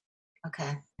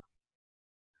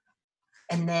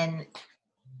 And then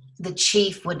the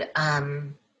chief would,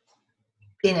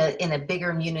 in a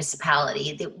bigger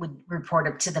municipality, that would report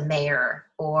up to the mayor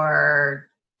or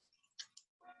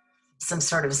some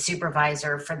sort of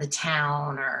supervisor for the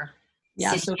town or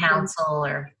city council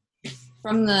or.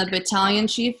 From the battalion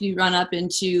chief, you run up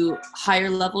into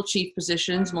higher level chief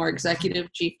positions, more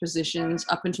executive chief positions,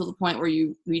 up until the point where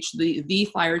you reach the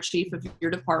fire chief of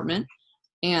your department.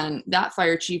 And that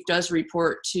fire chief does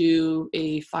report to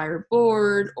a fire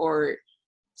board or,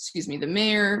 the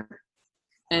mayor.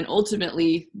 And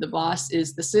ultimately, the boss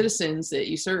is the citizens that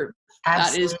you serve.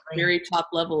 Absolutely. That is the very top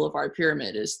level of our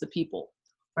pyramid, is the people.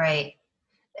 Right.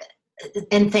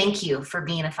 And thank you for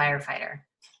being a firefighter.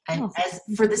 As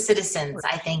for the citizens,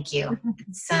 I thank you.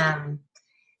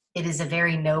 It is a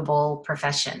very noble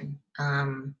profession.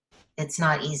 It's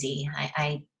not easy.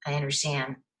 I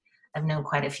understand. I've known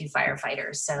quite a few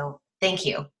firefighters, so thank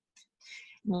you.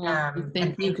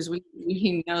 Thank you, because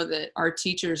we know that our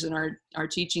teachers and our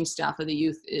teaching staff of the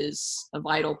youth is a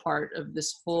vital part of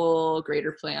this whole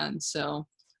greater plan. So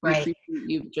we appreciate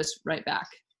you just right back.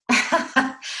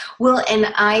 Well, and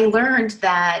I learned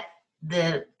that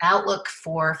the outlook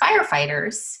for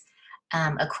firefighters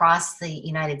across the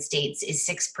United States is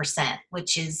 6%,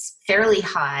 which is fairly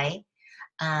high.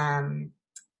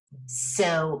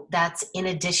 So that's in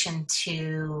addition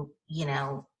to,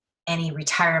 any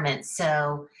retirement.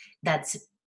 So that's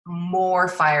more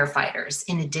firefighters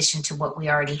in addition to what we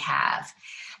already have.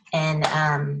 And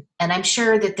I'm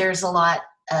sure that there's a lot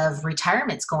of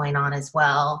retirements going on as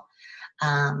well.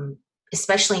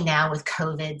 Especially now with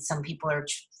COVID, some people are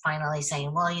finally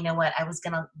saying, well, you know what, I was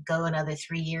going to go another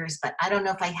 3 years, but I don't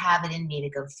know if I have it in me to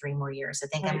go 3 more years. I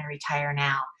think I'm going to retire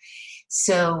now.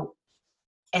 So,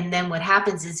 and then what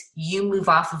happens is you move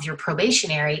off of your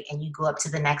probationary and you go up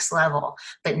to the next level.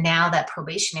 But now that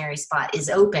probationary spot is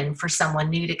open for someone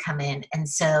new to come in. And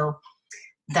so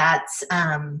that's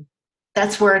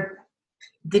where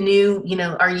the new,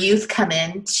 our youth come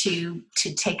in to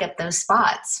take up those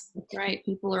spots. That's right.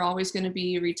 People are always going to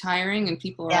be retiring and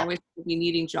people are always going to be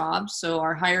needing jobs. So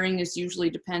our hiring is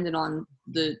usually dependent on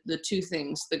the two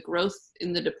things, the growth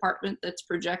in the department that's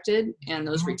projected and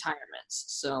those retirements.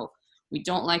 So we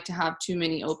don't like to have too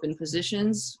many open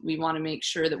positions. We want to make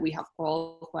sure that we have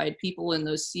qualified people in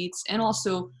those seats and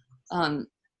also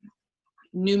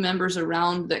new members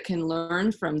around that can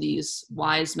learn from these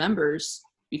wise members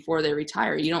before they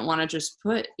retire. You don't want to just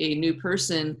put a new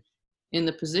person in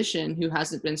the position who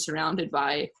hasn't been surrounded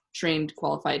by trained,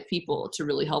 qualified people to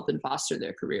really help and foster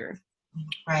their career.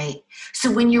 Right.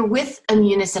 So when you're with a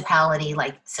municipality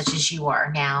like such as you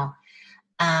are now,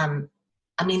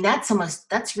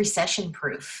 that's recession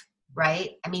proof,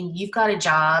 right? I mean, you've got a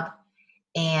job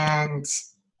and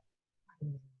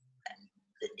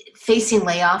facing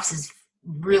layoffs is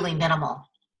really minimal.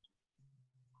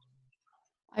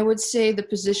 I would say the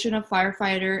position of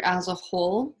firefighter as a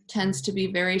whole tends to be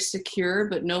very secure,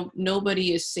 but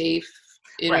nobody is safe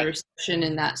in a recession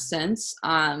in that sense.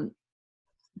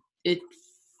 It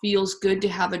feels good to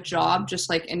have a job just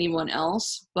like anyone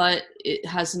else, but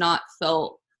it's not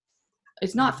felt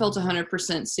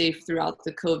 100% safe throughout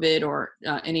the COVID or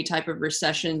any type of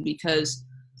recession, because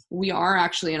we are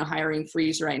actually in a hiring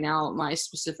freeze right now at my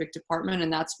specific department.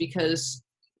 And that's because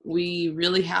we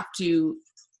really have to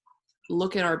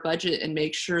look at our budget and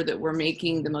make sure that we're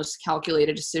making the most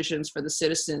calculated decisions for the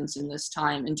citizens in this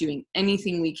time and doing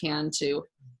anything we can to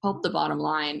help the bottom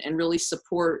line and really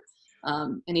support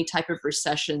any type of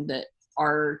recession that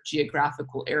our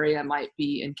geographical area might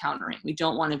be encountering. We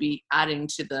don't want to be adding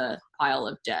to the pile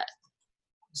of debt.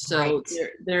 So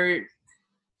there,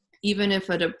 even if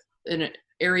an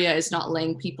area is not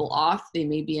laying people off, they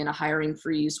may be in a hiring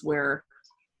freeze where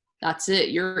that's it,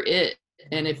 you're it.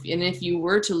 And if you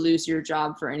were to lose your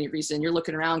job for any reason, you're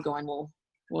looking around going, well,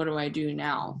 what do I do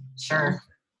now? Sure.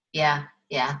 Yeah.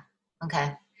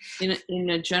 Okay.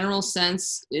 In a general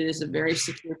sense, it is a very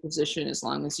secure position as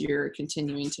long as you're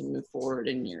continuing to move forward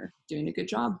and you're doing a good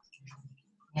job.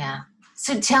 Yeah.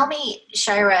 So tell me,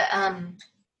 Shira,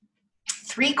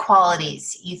 3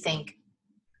 qualities you think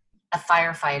a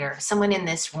firefighter, someone in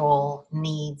this role,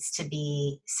 needs to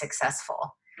be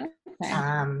successful.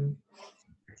 Okay.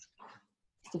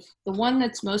 The one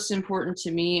that's most important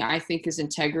to me, I think, is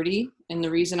integrity. And the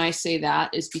reason I say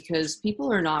that is because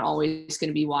people are not always going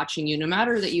to be watching you, no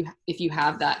matter if you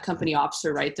have that company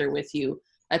officer right there with you.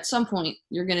 At some point,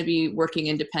 you're going to be working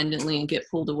independently and get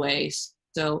pulled away.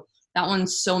 So that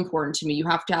one's so important to me. You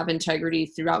have to have integrity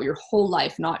throughout your whole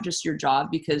life, not just your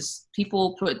job, because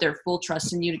people put their full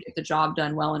trust in you to get the job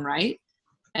done well and right,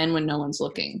 and when no one's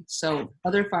looking. So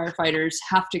other firefighters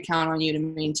have to count on you to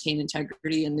maintain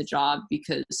integrity in the job,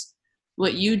 because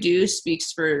what you do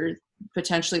speaks for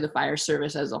potentially the fire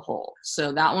service as a whole.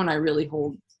 So that one I really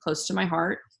hold close to my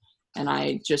heart, and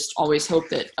I just always hope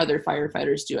that other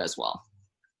firefighters do as well.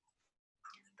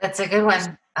 That's a good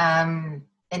one.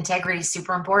 Integrity is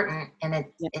super important, and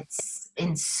it's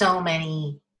in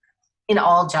in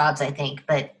all jobs, I think,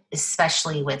 but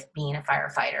especially with being a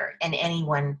firefighter and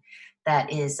anyone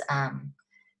that is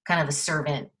kind of a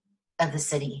servant of the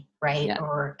city, right? Yeah.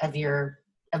 Or of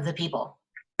the people.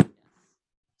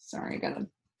 Sorry, I got a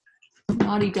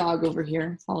naughty dog over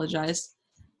here. Apologize.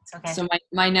 Okay. So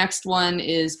my next one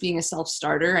is being a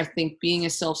self-starter. I think being a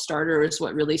self-starter is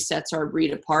what really sets our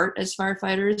breed apart as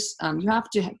firefighters. You have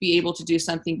to be able to do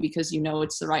something because you know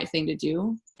it's the right thing to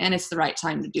do and it's the right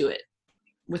time to do it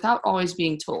without always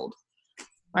being told.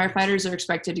 Firefighters are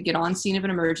expected to get on scene of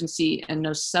an emergency and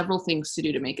know several things to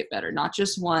do to make it better. Not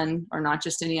just one or not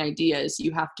just any ideas.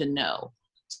 You have to know.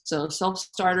 So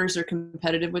self-starters are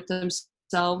competitive with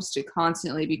themselves to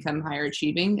constantly become higher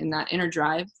achieving, and that inner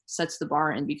drive sets the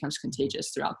bar and becomes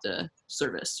contagious throughout the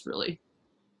service, really.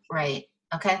 Right.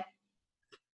 Okay.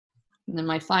 And then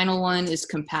my final one is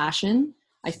compassion.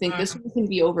 I think this one can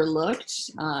be overlooked,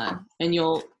 and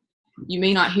you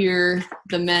may not hear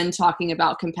the men talking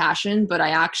about compassion, but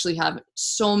I actually have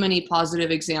so many positive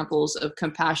examples of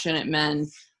compassionate men,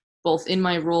 both in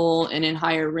my role and in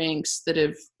higher ranks, that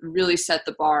have really set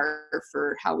the bar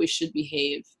for how we should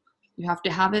behave. You have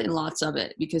to have it and lots of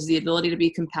it, because the ability to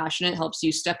be compassionate helps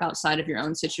you step outside of your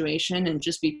own situation and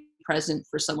just be present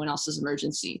for someone else's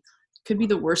emergency. It could be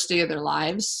the worst day of their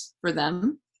lives for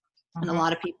them. And a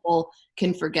lot of people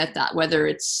can forget that, whether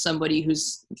it's somebody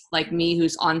who's like me,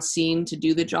 who's on scene to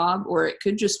do the job, or it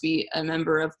could just be a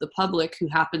member of the public who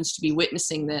happens to be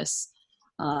witnessing this.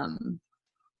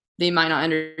 They might not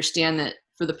understand that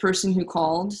for the person who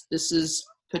called, this is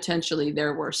potentially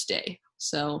their worst day.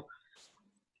 So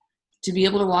to be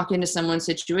able to walk into someone's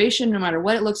situation, no matter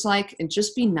what it looks like, and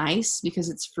just be nice because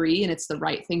it's free and it's the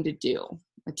right thing to do.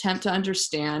 Attempt to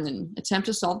understand and attempt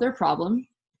to solve their problem.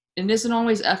 It isn't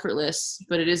always effortless,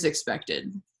 but it is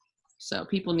expected. So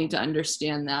people need to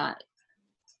understand that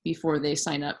before they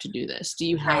sign up to do this. Do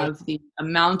you have the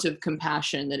amount of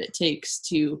compassion that it takes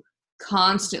to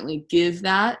constantly give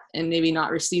that and maybe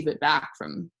not receive it back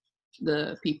from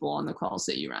the people on the calls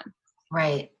that you run?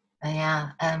 Right.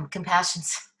 Yeah.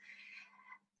 Compassion's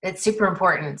it's super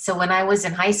important. So when I was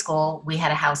in high school, we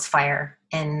had a house fire,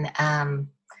 and I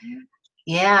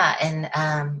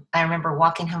remember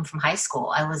walking home from high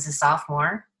school. I was a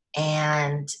sophomore,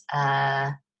 and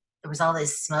there was all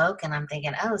this smoke, and I'm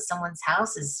thinking, oh, someone's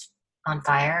house is on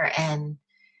fire, and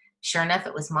sure enough,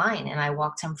 it was mine. And I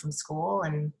walked home from school,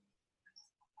 and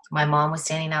my mom was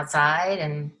standing outside,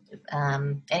 and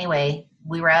anyway,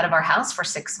 we were out of our house for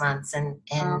 6 months, and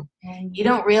you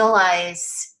don't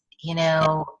realize,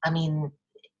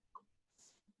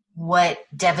 what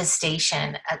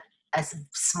devastation a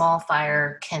small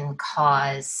fire can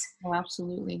cause. Oh,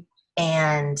 absolutely.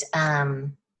 And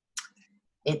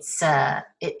it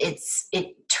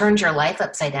turns your life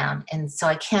upside down. And so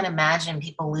I can't imagine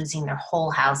people losing their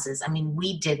whole houses. I mean,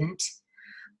 we didn't,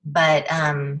 but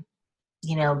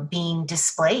being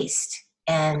displaced,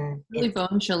 and really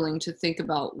bone chilling to think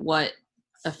about what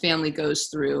a family goes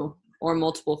through, or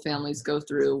multiple families go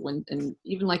through and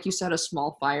even like you said, a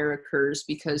small fire occurs,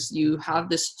 because you have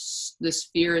this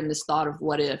fear and this thought of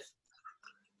what if.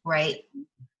 Right.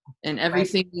 And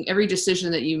every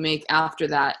decision that you make after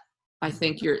that, I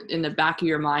think you're in the back of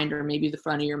your mind, or maybe the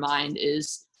front of your mind,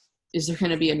 is there going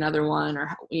to be another one?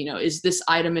 Or, is this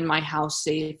item in my house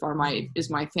safe? Or is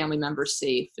my family member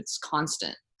safe? It's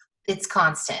constant. It's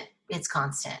constant. It's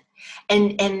constant.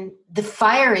 And the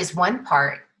fire is one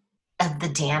part of the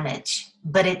damage,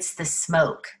 but it's the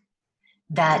smoke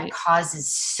that causes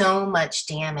so much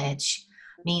damage.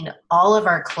 I mean, all of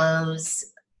our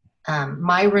clothes,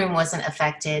 my room wasn't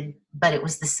affected, but it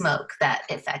was the smoke that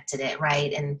affected it.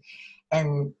 Right. And,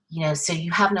 so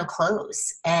you have no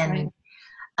clothes, and,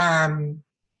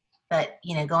 but,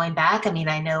 going back, I mean,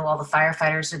 I know all the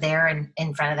firefighters are there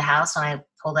in front of the house when I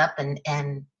pulled up, and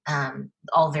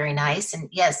all very nice. And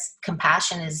yes,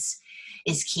 compassion is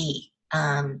key.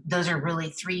 Those are really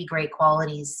three great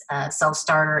qualities: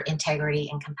 self-starter, integrity,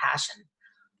 and compassion.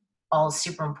 All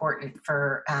super important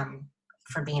for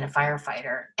being a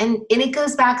firefighter. And it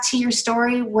goes back to your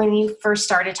story when you first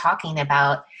started talking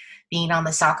about being on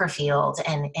the soccer field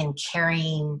and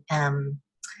carrying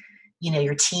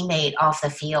your teammate off the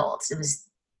field.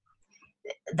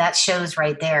 That shows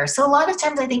right there. So a lot of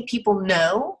times I think people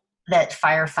know that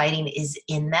firefighting is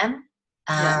in them.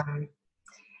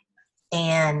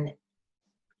 And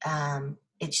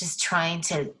it's just trying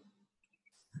to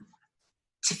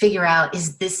figure out,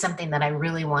 is this something that I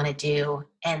really want to do?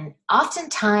 And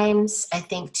oftentimes I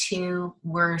think too,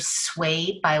 we're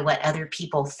swayed by what other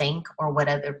people think or what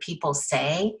other people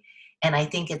say. And I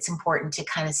think it's important to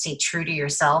kind of stay true to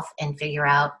yourself and figure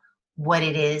out what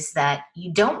it is that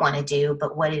you don't want to do,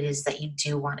 but what it is that you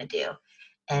do want to do.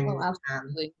 And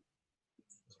absolutely.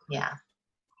 Yeah.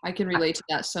 I can relate to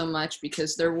that so much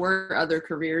because there were other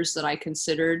careers that I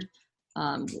considered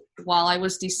while I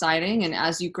was deciding. And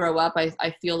as you grow up,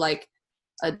 I feel like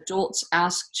adults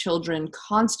ask children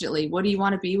constantly, what do you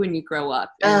want to be when you grow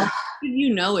up? And how could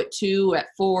you know at 2, at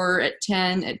 4, at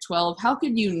 10, at 12? How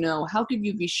could you know? How could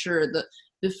you be sure?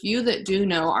 The few that do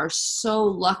know are so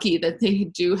lucky that they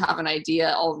do have an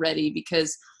idea already,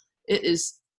 because it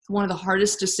is one of the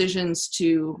hardest decisions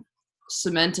to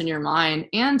cement in your mind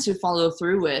and to follow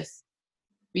through with,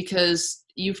 because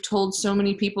you've told so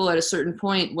many people at a certain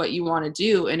point what you want to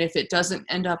do. And if it doesn't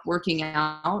end up working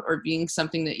out or being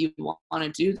something that you want to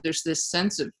do, there's this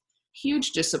sense of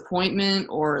huge disappointment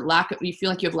or you feel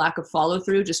like you have lack of follow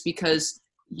through just because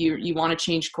you want to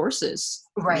change courses.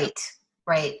 Right.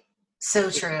 So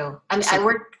true. I mean, I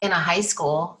work in a high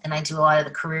school and I do a lot of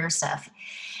the career stuff.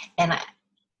 And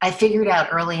I figured out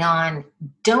early on,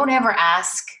 don't ever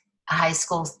ask a high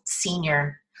school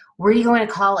senior, where are you going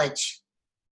to college?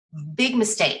 Big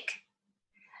mistake.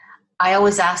 I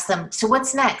always ask them, so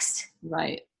what's next?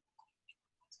 Right.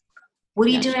 What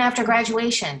are you doing after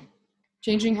graduation?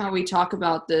 Changing how we talk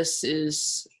about this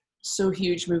is so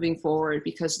huge moving forward,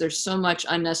 because there's so much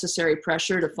unnecessary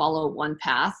pressure to follow one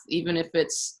path, even if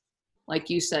it's, like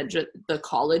you said, the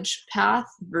college path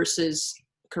versus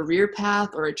career path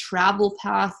or a travel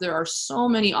path. There are so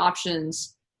many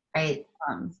options, right,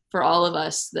 for all of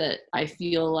us that I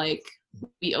feel like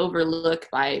we overlook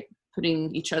by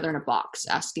putting each other in a box,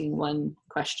 asking one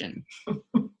question.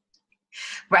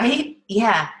 Right?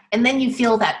 Yeah. And then you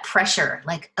feel that pressure,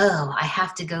 like, oh, I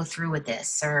have to go through with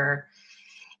this, or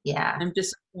yeah. I'm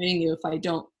disappointing you if I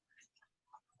don't.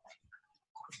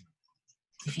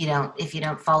 If you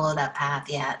don't follow that path.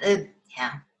 Yeah.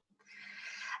 Yeah.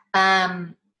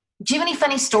 Do you have any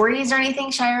funny stories or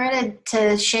anything, Shira,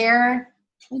 to share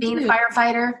being a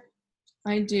firefighter?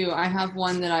 I do. I have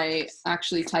one that I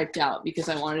actually typed out because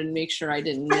I wanted to make sure I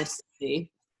didn't miss a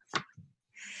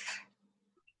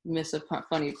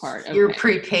funny part. Okay. You're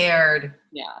prepared.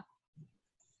 Yeah.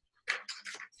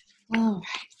 All right.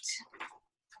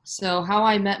 So how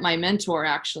I met my mentor,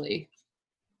 actually.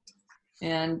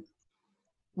 And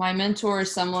my mentor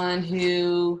is someone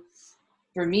who,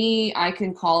 for me, I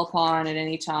can call upon at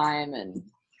any time, and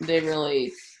they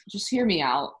really just hear me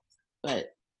out.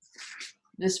 But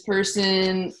this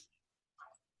person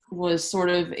was sort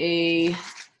of a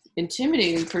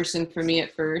intimidating person for me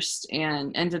at first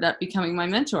and ended up becoming my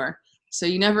mentor. So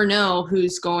you never know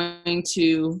who's going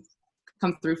to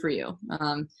come through for you.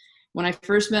 When I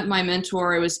first met my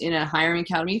mentor, I was in a hiring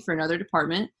academy for another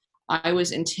department. I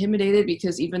was intimidated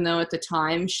because even though at the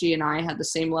time she and I had the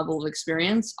same level of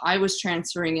experience, I was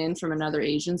transferring in from another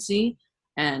agency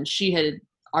and she had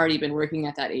already been working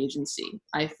at that agency.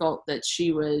 I felt that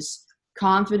she was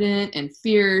confident and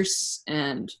fierce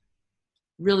and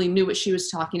really knew what she was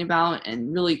talking about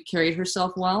and really carried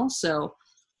herself well. So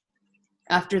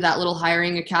after that little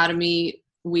hiring academy,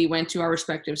 we went to our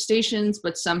respective stations,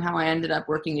 but somehow I ended up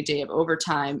working a day of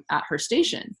overtime at her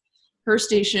station,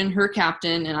 her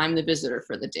captain, and I'm the visitor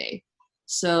for the day.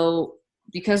 So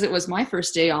because it was my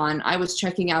first day on, I was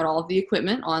checking out all of the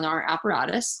equipment on our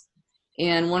apparatus.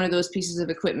 And one of those pieces of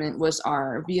equipment was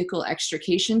our vehicle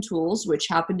extrication tools, which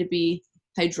happened to be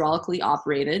hydraulically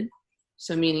operated.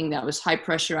 So meaning that was high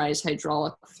pressurized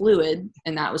hydraulic fluid,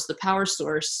 and that was the power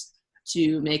source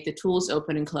to make the tools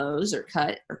open and close or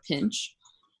cut or pinch.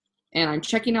 And I'm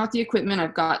checking out the equipment.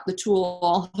 I've got the tool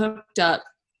all hooked up,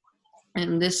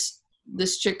 and this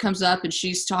chick comes up and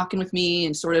she's talking with me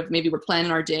and sort of maybe we're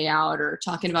planning our day out or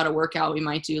talking about a workout we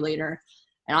might do later.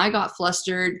 And I got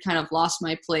flustered, kind of lost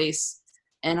my place,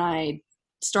 and I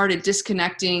started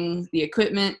disconnecting the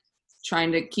equipment,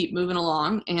 trying to keep moving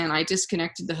along, and I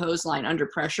disconnected the hose line under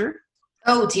pressure.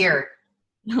 Oh dear.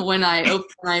 When I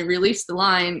released the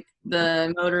line,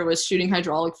 the motor was shooting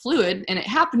hydraulic fluid, and it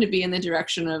happened to be in the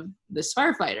direction of this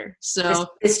firefighter. So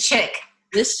this chick,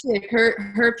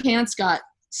 her pants got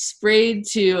sprayed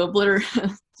to obliterate.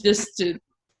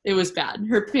 It was bad.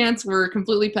 Her pants were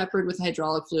completely peppered with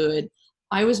hydraulic fluid.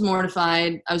 I was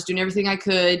mortified. I was doing everything I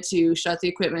could to shut the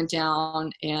equipment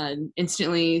down and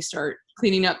instantly start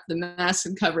cleaning up the mess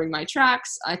and covering my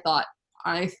tracks.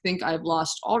 I think I've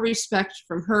lost all respect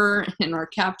from her and our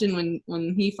captain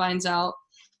when he finds out.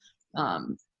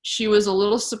 She was a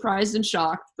little surprised and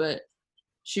shocked, but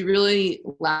she really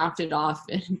laughed it off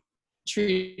and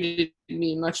treated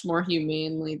me much more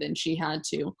humanely than she had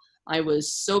to. I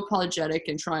was so apologetic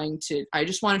and I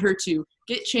just wanted her to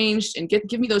get changed and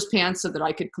give me those pants so that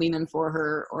I could clean them for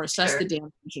her or assess the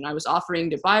damage. And I was offering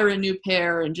to buy her a new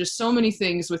pair and just so many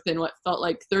things within what felt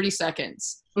like 30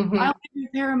 seconds. Mm-hmm. I'll give you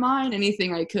a pair of mine,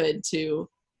 anything I could to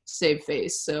save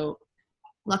face. So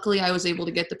luckily I was able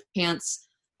to get the pants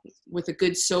with a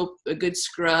good soap, a good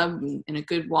scrub, and a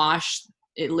good wash.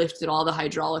 It lifted all the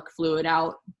hydraulic fluid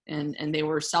out and they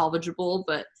were salvageable.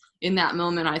 But in that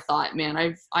moment, I thought,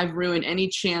 man, I've ruined any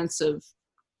chance of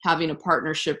having a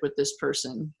partnership with this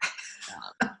person.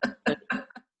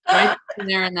 Right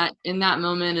there in that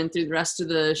moment and through the rest of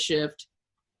the shift,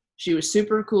 she was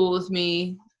super cool with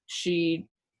me. She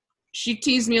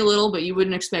teased me a little, but you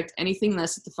wouldn't expect anything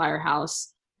less at the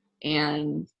firehouse.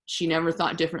 And she never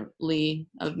thought differently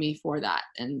of me for that.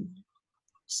 And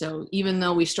so even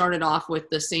though we started off with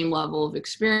the same level of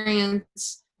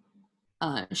experience,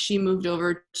 she moved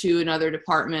over to another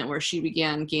department where she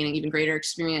began gaining even greater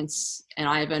experience, and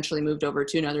I eventually moved over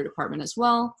to another department as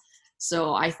well.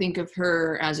 So I think of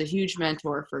her as a huge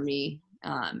mentor for me,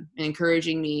 and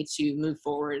encouraging me to move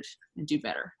forward and do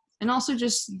better. And also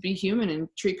just be human and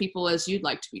treat people as you'd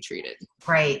like to be treated.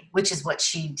 Right, which is what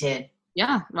she did.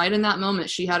 Yeah, right in that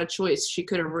moment, she had a choice. She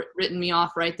could have written me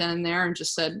off right then and there and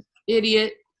just said,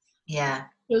 idiot. Yeah.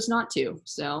 Chose not to,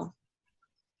 so.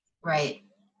 Right.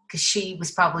 Because she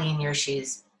was probably in your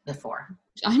shoes before.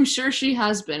 I'm sure she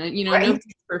has been. Right? Nobody's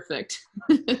perfect.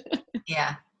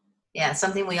 Yeah. Yeah.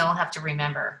 Something we all have to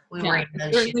remember. We were in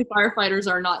those certainly shoes. Firefighters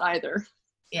are not either.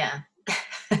 Yeah.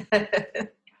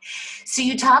 So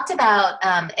you talked about,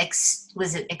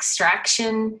 was it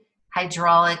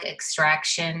hydraulic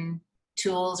extraction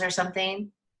tools or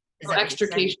something?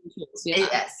 Extrication tools. Yeah.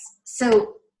 Yes.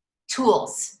 So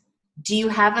tools. Do you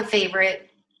have a favorite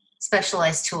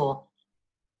specialized tool?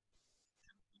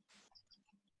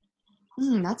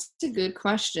 That's a good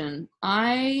question.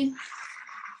 So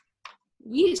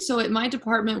at my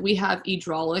department, we have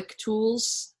hydraulic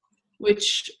tools,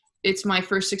 which it's my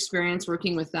first experience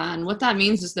working with that. And what that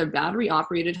means is they're battery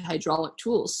operated hydraulic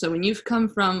tools. So when you've come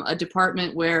from a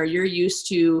department where you're used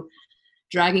to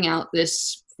dragging out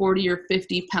this 40 or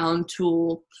 50 pound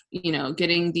tool,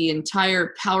 getting the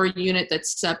entire power unit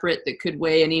that's separate that could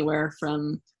weigh anywhere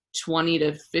from 20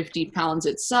 to 50 pounds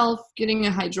itself, getting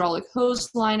a hydraulic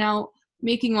hose line out,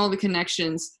 making all the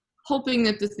connections, hoping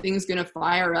that the thing's going to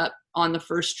fire up on the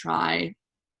first try.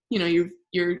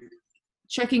 You're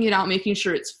checking it out, making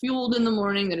sure it's fueled in the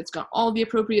morning, that it's got all the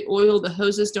appropriate oil, the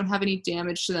hoses don't have any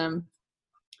damage to them.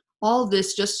 All of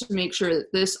this just to make sure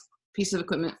that this piece of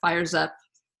equipment fires up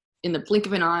in the blink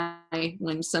of an eye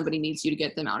when somebody needs you to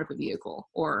get them out of a vehicle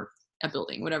or a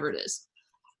building, whatever it is.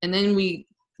 And then we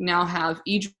now have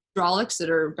hydraulics that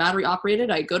are battery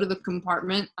operated. I go to the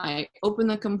compartment, I open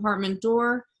the compartment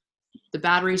door, the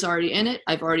battery's already in it.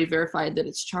 I've already verified that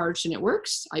it's charged and it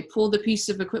works. I pull the piece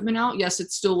of equipment out. Yes,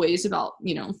 it still weighs about,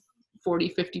 40,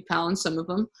 50 pounds, some of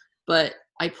them, but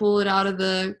I pull it out of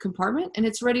the compartment and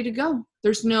it's ready to go.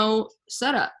 There's no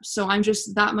setup. So I'm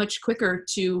just that much quicker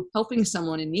to helping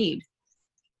someone in need.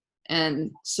 And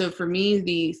so for me,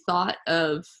 the thought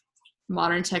of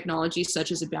modern technology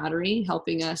such as a battery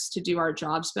helping us to do our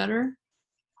jobs better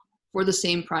for the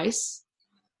same price,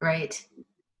 right,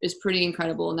 is pretty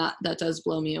incredible. And that does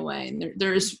blow me away. And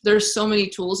there's so many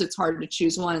tools, it's hard to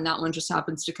choose one. And that one just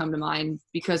happens to come to mind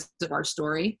because of our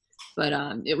story. But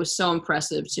it was so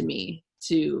impressive to me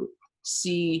to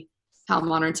see how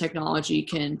modern technology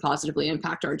can positively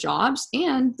impact our jobs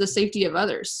and the safety of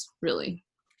others, really.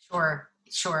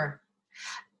 Sure.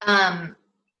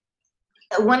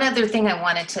 One other thing I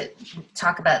wanted to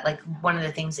talk about, like one of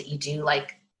the things that you do,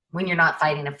 like when you're not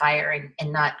fighting a fire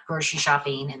and not grocery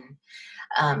shopping and,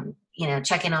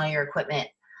 checking all your equipment,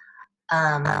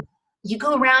 you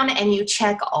go around and you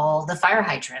check all the fire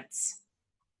hydrants.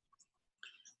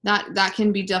 That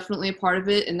can be definitely a part of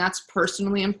it. And that's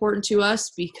personally important to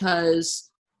us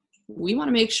because we want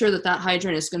to make sure that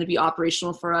hydrant is going to be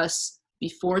operational for us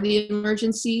before the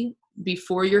emergency,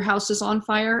 before your house is on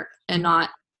fire, and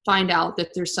not find out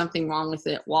that there's something wrong with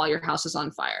it while your house is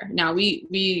on fire. Now,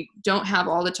 we don't have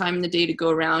all the time in the day to go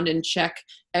around and check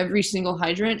every single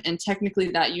hydrant, and technically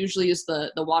that usually is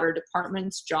the water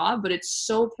department's job, but it's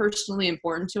so personally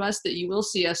important to us that you will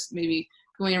see us maybe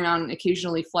going around and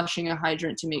occasionally flushing a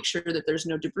hydrant to make sure that there's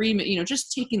no debris,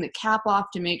 just taking the cap off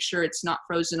to make sure it's not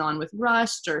frozen on with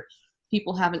rust, or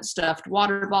people haven't stuffed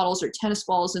water bottles or tennis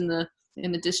balls in the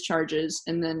discharges.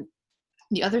 And then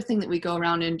the other thing that we go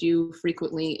around and do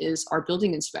frequently is our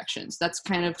building inspections. That's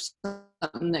kind of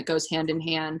something that goes hand in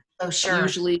hand. Oh, sure.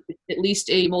 Usually at least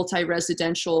a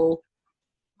multi-residential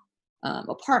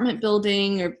apartment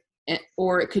building,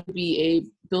 or it could be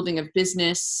a building of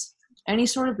business, any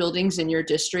sort of buildings in your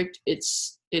district.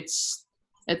 It's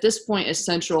at this point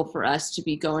essential for us to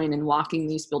be going and walking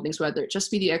these buildings, whether it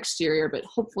just be the exterior, but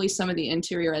hopefully some of the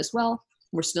interior as well.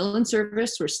 We're still in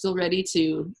service. We're still ready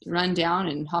to run down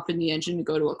and hop in the engine to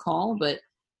go to a call, but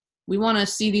we want to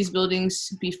see these buildings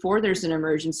before there's an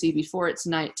emergency, before it's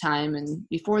nighttime, and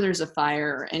before there's a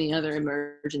fire or any other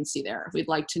emergency there. We'd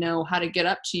like to know how to get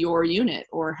up to your unit,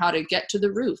 or how to get to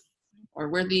the roof, or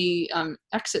where the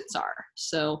exits are.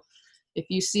 So if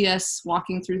you see us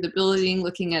walking through the building,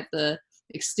 looking at the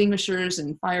extinguishers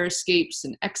and fire escapes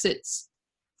and exits,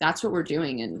 that's what we're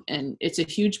doing. And it's a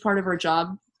huge part of our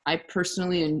job. I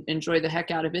personally enjoy the heck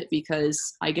out of it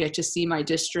because I get to see my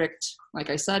district,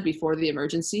 like I said, before the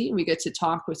emergency. We get to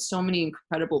talk with so many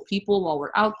incredible people while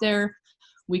we're out there.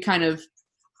 We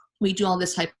do all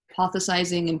this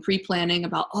hypothesizing and pre-planning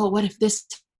about, what if this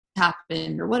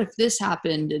happened, or what if this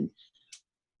happened? And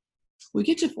we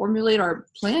get to formulate our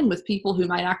plan with people who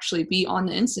might actually be on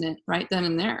the incident right then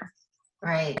and there.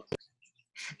 Right.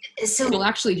 So we'll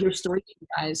actually hear stories from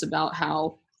guys about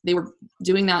how they were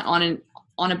doing that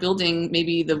on a building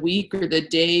maybe the week or the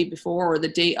day before or the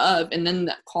day of, and then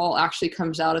that call actually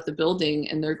comes out at the building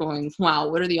and they're going, wow,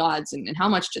 what are the odds, and how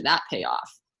much did that pay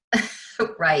off?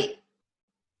 Right.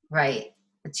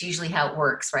 That's usually how it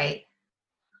works, right?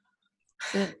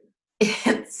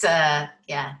 It's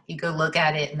you go look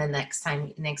at it, and then next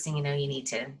thing you know, you need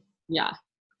to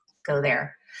go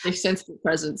there. They sense the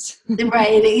presence.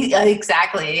 Right,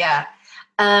 exactly, yeah.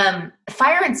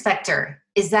 Fire inspector,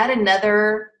 is that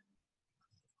another?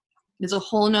 There's a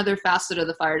whole nother facet of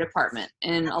the fire department,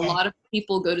 and a lot of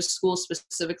people go to school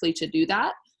specifically to do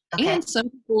that. Okay. And some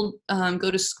people go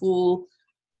to school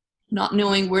not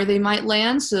knowing where they might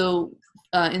land. So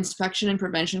inspection and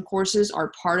prevention courses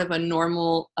are part of a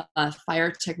normal fire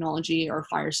technology or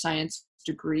fire science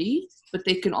degree, but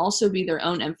they can also be their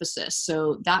own emphasis.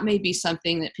 So that may be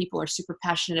something that people are super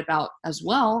passionate about as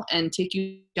well, and take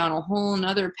you down a whole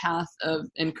nother path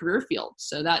and career field.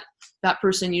 So that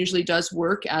person usually does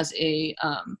work as a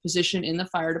position in the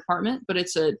fire department, but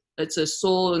it's a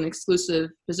sole and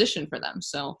exclusive position for them.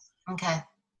 So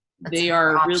they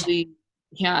are really,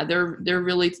 they're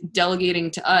really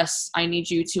delegating to us, I need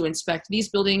you to inspect these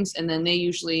buildings, and then they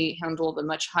usually handle the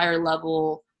much higher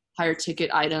level, higher ticket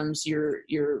items, your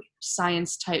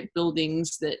science type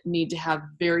buildings that need to have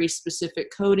very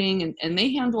specific coding, and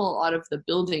they handle a lot of the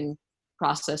building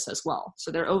process as well.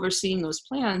 So they're overseeing those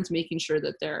plans, making sure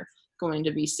that they're going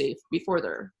to be safe before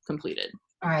they're completed.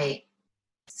 All right.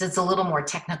 So it's a little more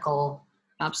technical.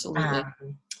 Absolutely.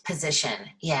 Position.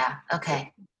 Yeah.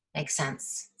 Okay. Makes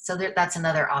sense. So that's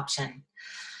another option.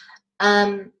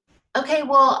 Okay.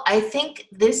 Well, I think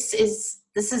this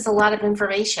is a lot of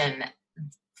information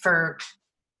for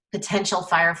potential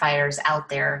firefighters out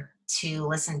there to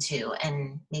listen to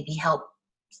and maybe help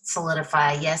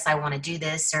solidify, yes, I want to do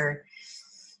this, or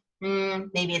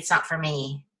maybe it's not for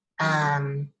me.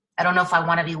 I don't know if I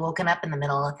want to be woken up in the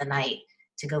middle of the night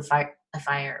to go fight a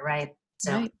fire, right?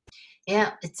 So right.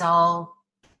 Yeah, it's all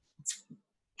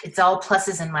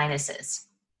pluses and minuses.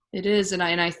 It is. And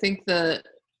I think the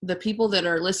people that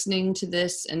are listening to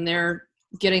this and they're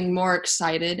getting more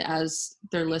excited as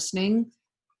they're listening,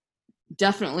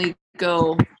 definitely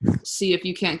go see if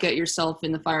you can't get yourself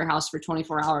in the firehouse for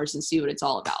 24 hours and see what it's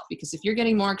all about. Because if you're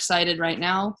getting more excited right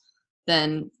now,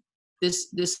 then this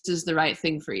is the right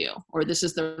thing for you, or this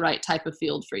is the right type of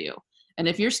field for you. And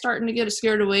if you're starting to get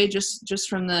scared away just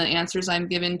from the answers I'm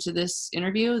giving to this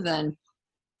interview, then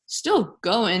still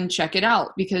go and check it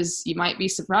out, because you might be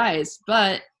surprised,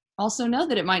 but also know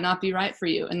that it might not be right for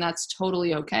you, and that's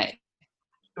totally okay.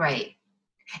 Right.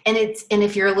 And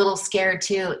if you're a little scared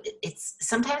too,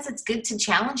 sometimes it's good to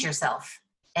challenge yourself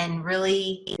and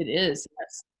really. It is.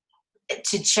 Yes.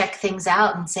 To check things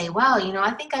out and say, wow,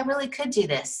 I think I really could do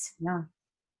this. Yeah.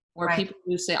 Or people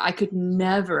who say, I could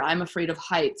never, I'm afraid of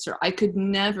heights, or I could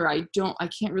never, I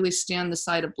can't really stand the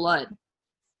sight of blood.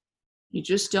 You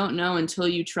just don't know until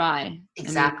you try.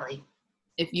 Exactly.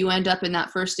 if you end up in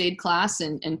that first aid class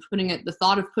and the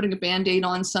thought of putting a Band-Aid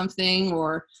on something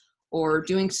or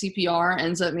doing CPR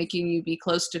ends up making you be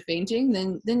close to fainting,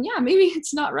 then yeah, maybe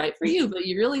it's not right for you, but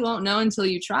you really won't know until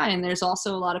you try. And there's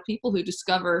also a lot of people who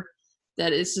discover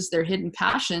that it's just their hidden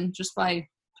passion just by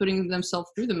putting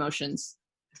themselves through the motions.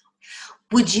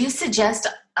 Would you suggest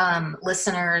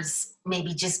listeners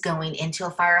maybe just going into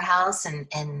a firehouse and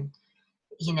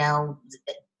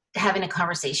having a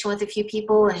conversation with a few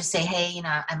people and just say, hey,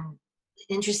 I'm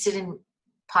interested in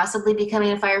possibly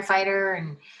becoming a firefighter,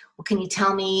 and well, can you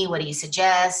tell me, what do you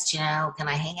suggest? Can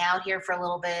I hang out here for a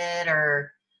little bit,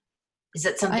 or is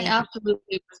that something?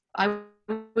 I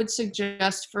would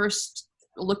suggest first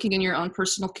looking in your own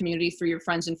personal community through your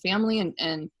friends and family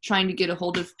and trying to get a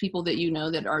hold of people that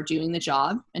that are doing the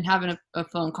job and having a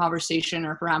phone conversation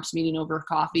or perhaps meeting over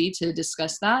coffee to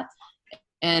discuss that.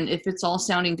 And if it's all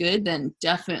sounding good, then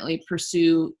definitely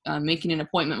pursue making an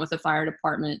appointment with the fire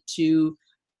department to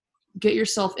get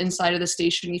yourself inside of the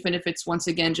station, even if it's once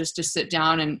again just to sit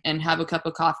down and have a cup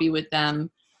of coffee with them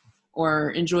or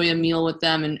enjoy a meal with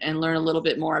them and learn a little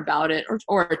bit more about it,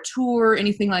 or a tour,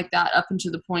 anything like that, up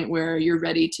until the point where you're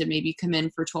ready to maybe come in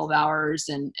for 12 hours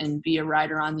and be a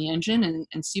rider on the engine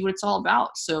and see what it's all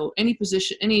about. So any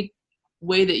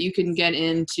way that you can get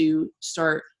in to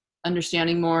start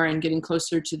understanding more and getting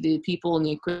closer to the people and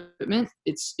the equipment,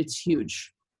 it's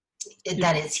huge.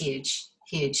 That is huge.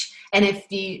 And if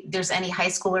there's any high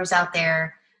schoolers out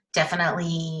there,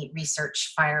 definitely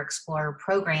research Fire Explorer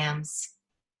programs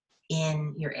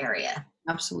in your area.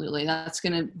 Absolutely. That's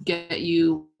going to get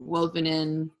you woven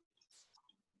in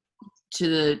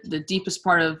to the deepest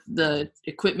part of the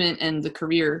equipment and the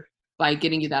career by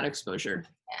getting you that exposure.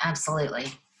 Absolutely.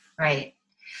 Right.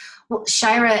 Well,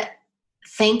 Shira,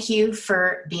 thank you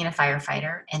for being a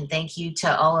firefighter, and thank you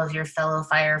to all of your fellow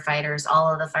firefighters,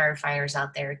 all of the firefighters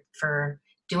out there, for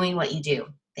doing what you do.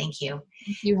 Thank you.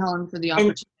 Thank you, Helen, for the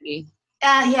opportunity.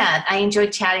 Yeah, I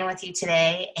enjoyed chatting with you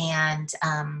today, and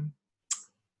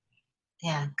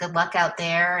good luck out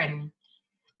there. And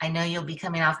I know you'll be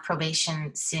coming off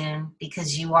probation soon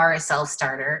because you are a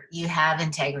self-starter. You have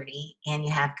integrity and you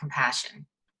have compassion.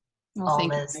 Well,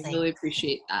 thank you. I really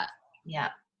appreciate that. Yeah.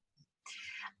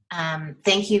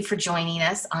 Thank you for joining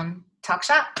us on Talk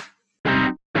Shop.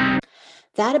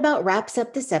 That about wraps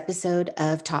up this episode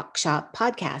of Talk Shop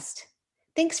Podcast.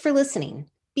 Thanks for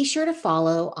listening. Be sure to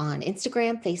follow on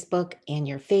Instagram, Facebook, and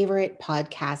your favorite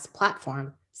podcast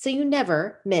platform so you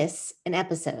never miss an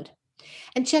episode.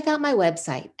 And check out my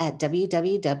website at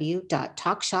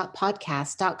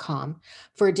www.talkshoppodcast.com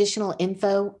for additional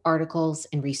info, articles,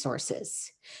 and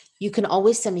resources. You can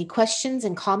always send me questions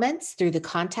and comments through the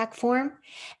contact form.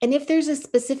 And if there's a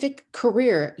specific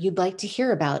career you'd like to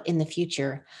hear about in the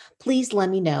future, please let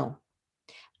me know.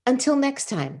 Until next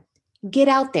time, get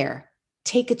out there,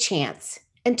 take a chance,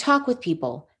 and talk with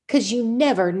people, because you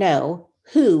never know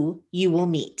who you will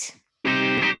meet.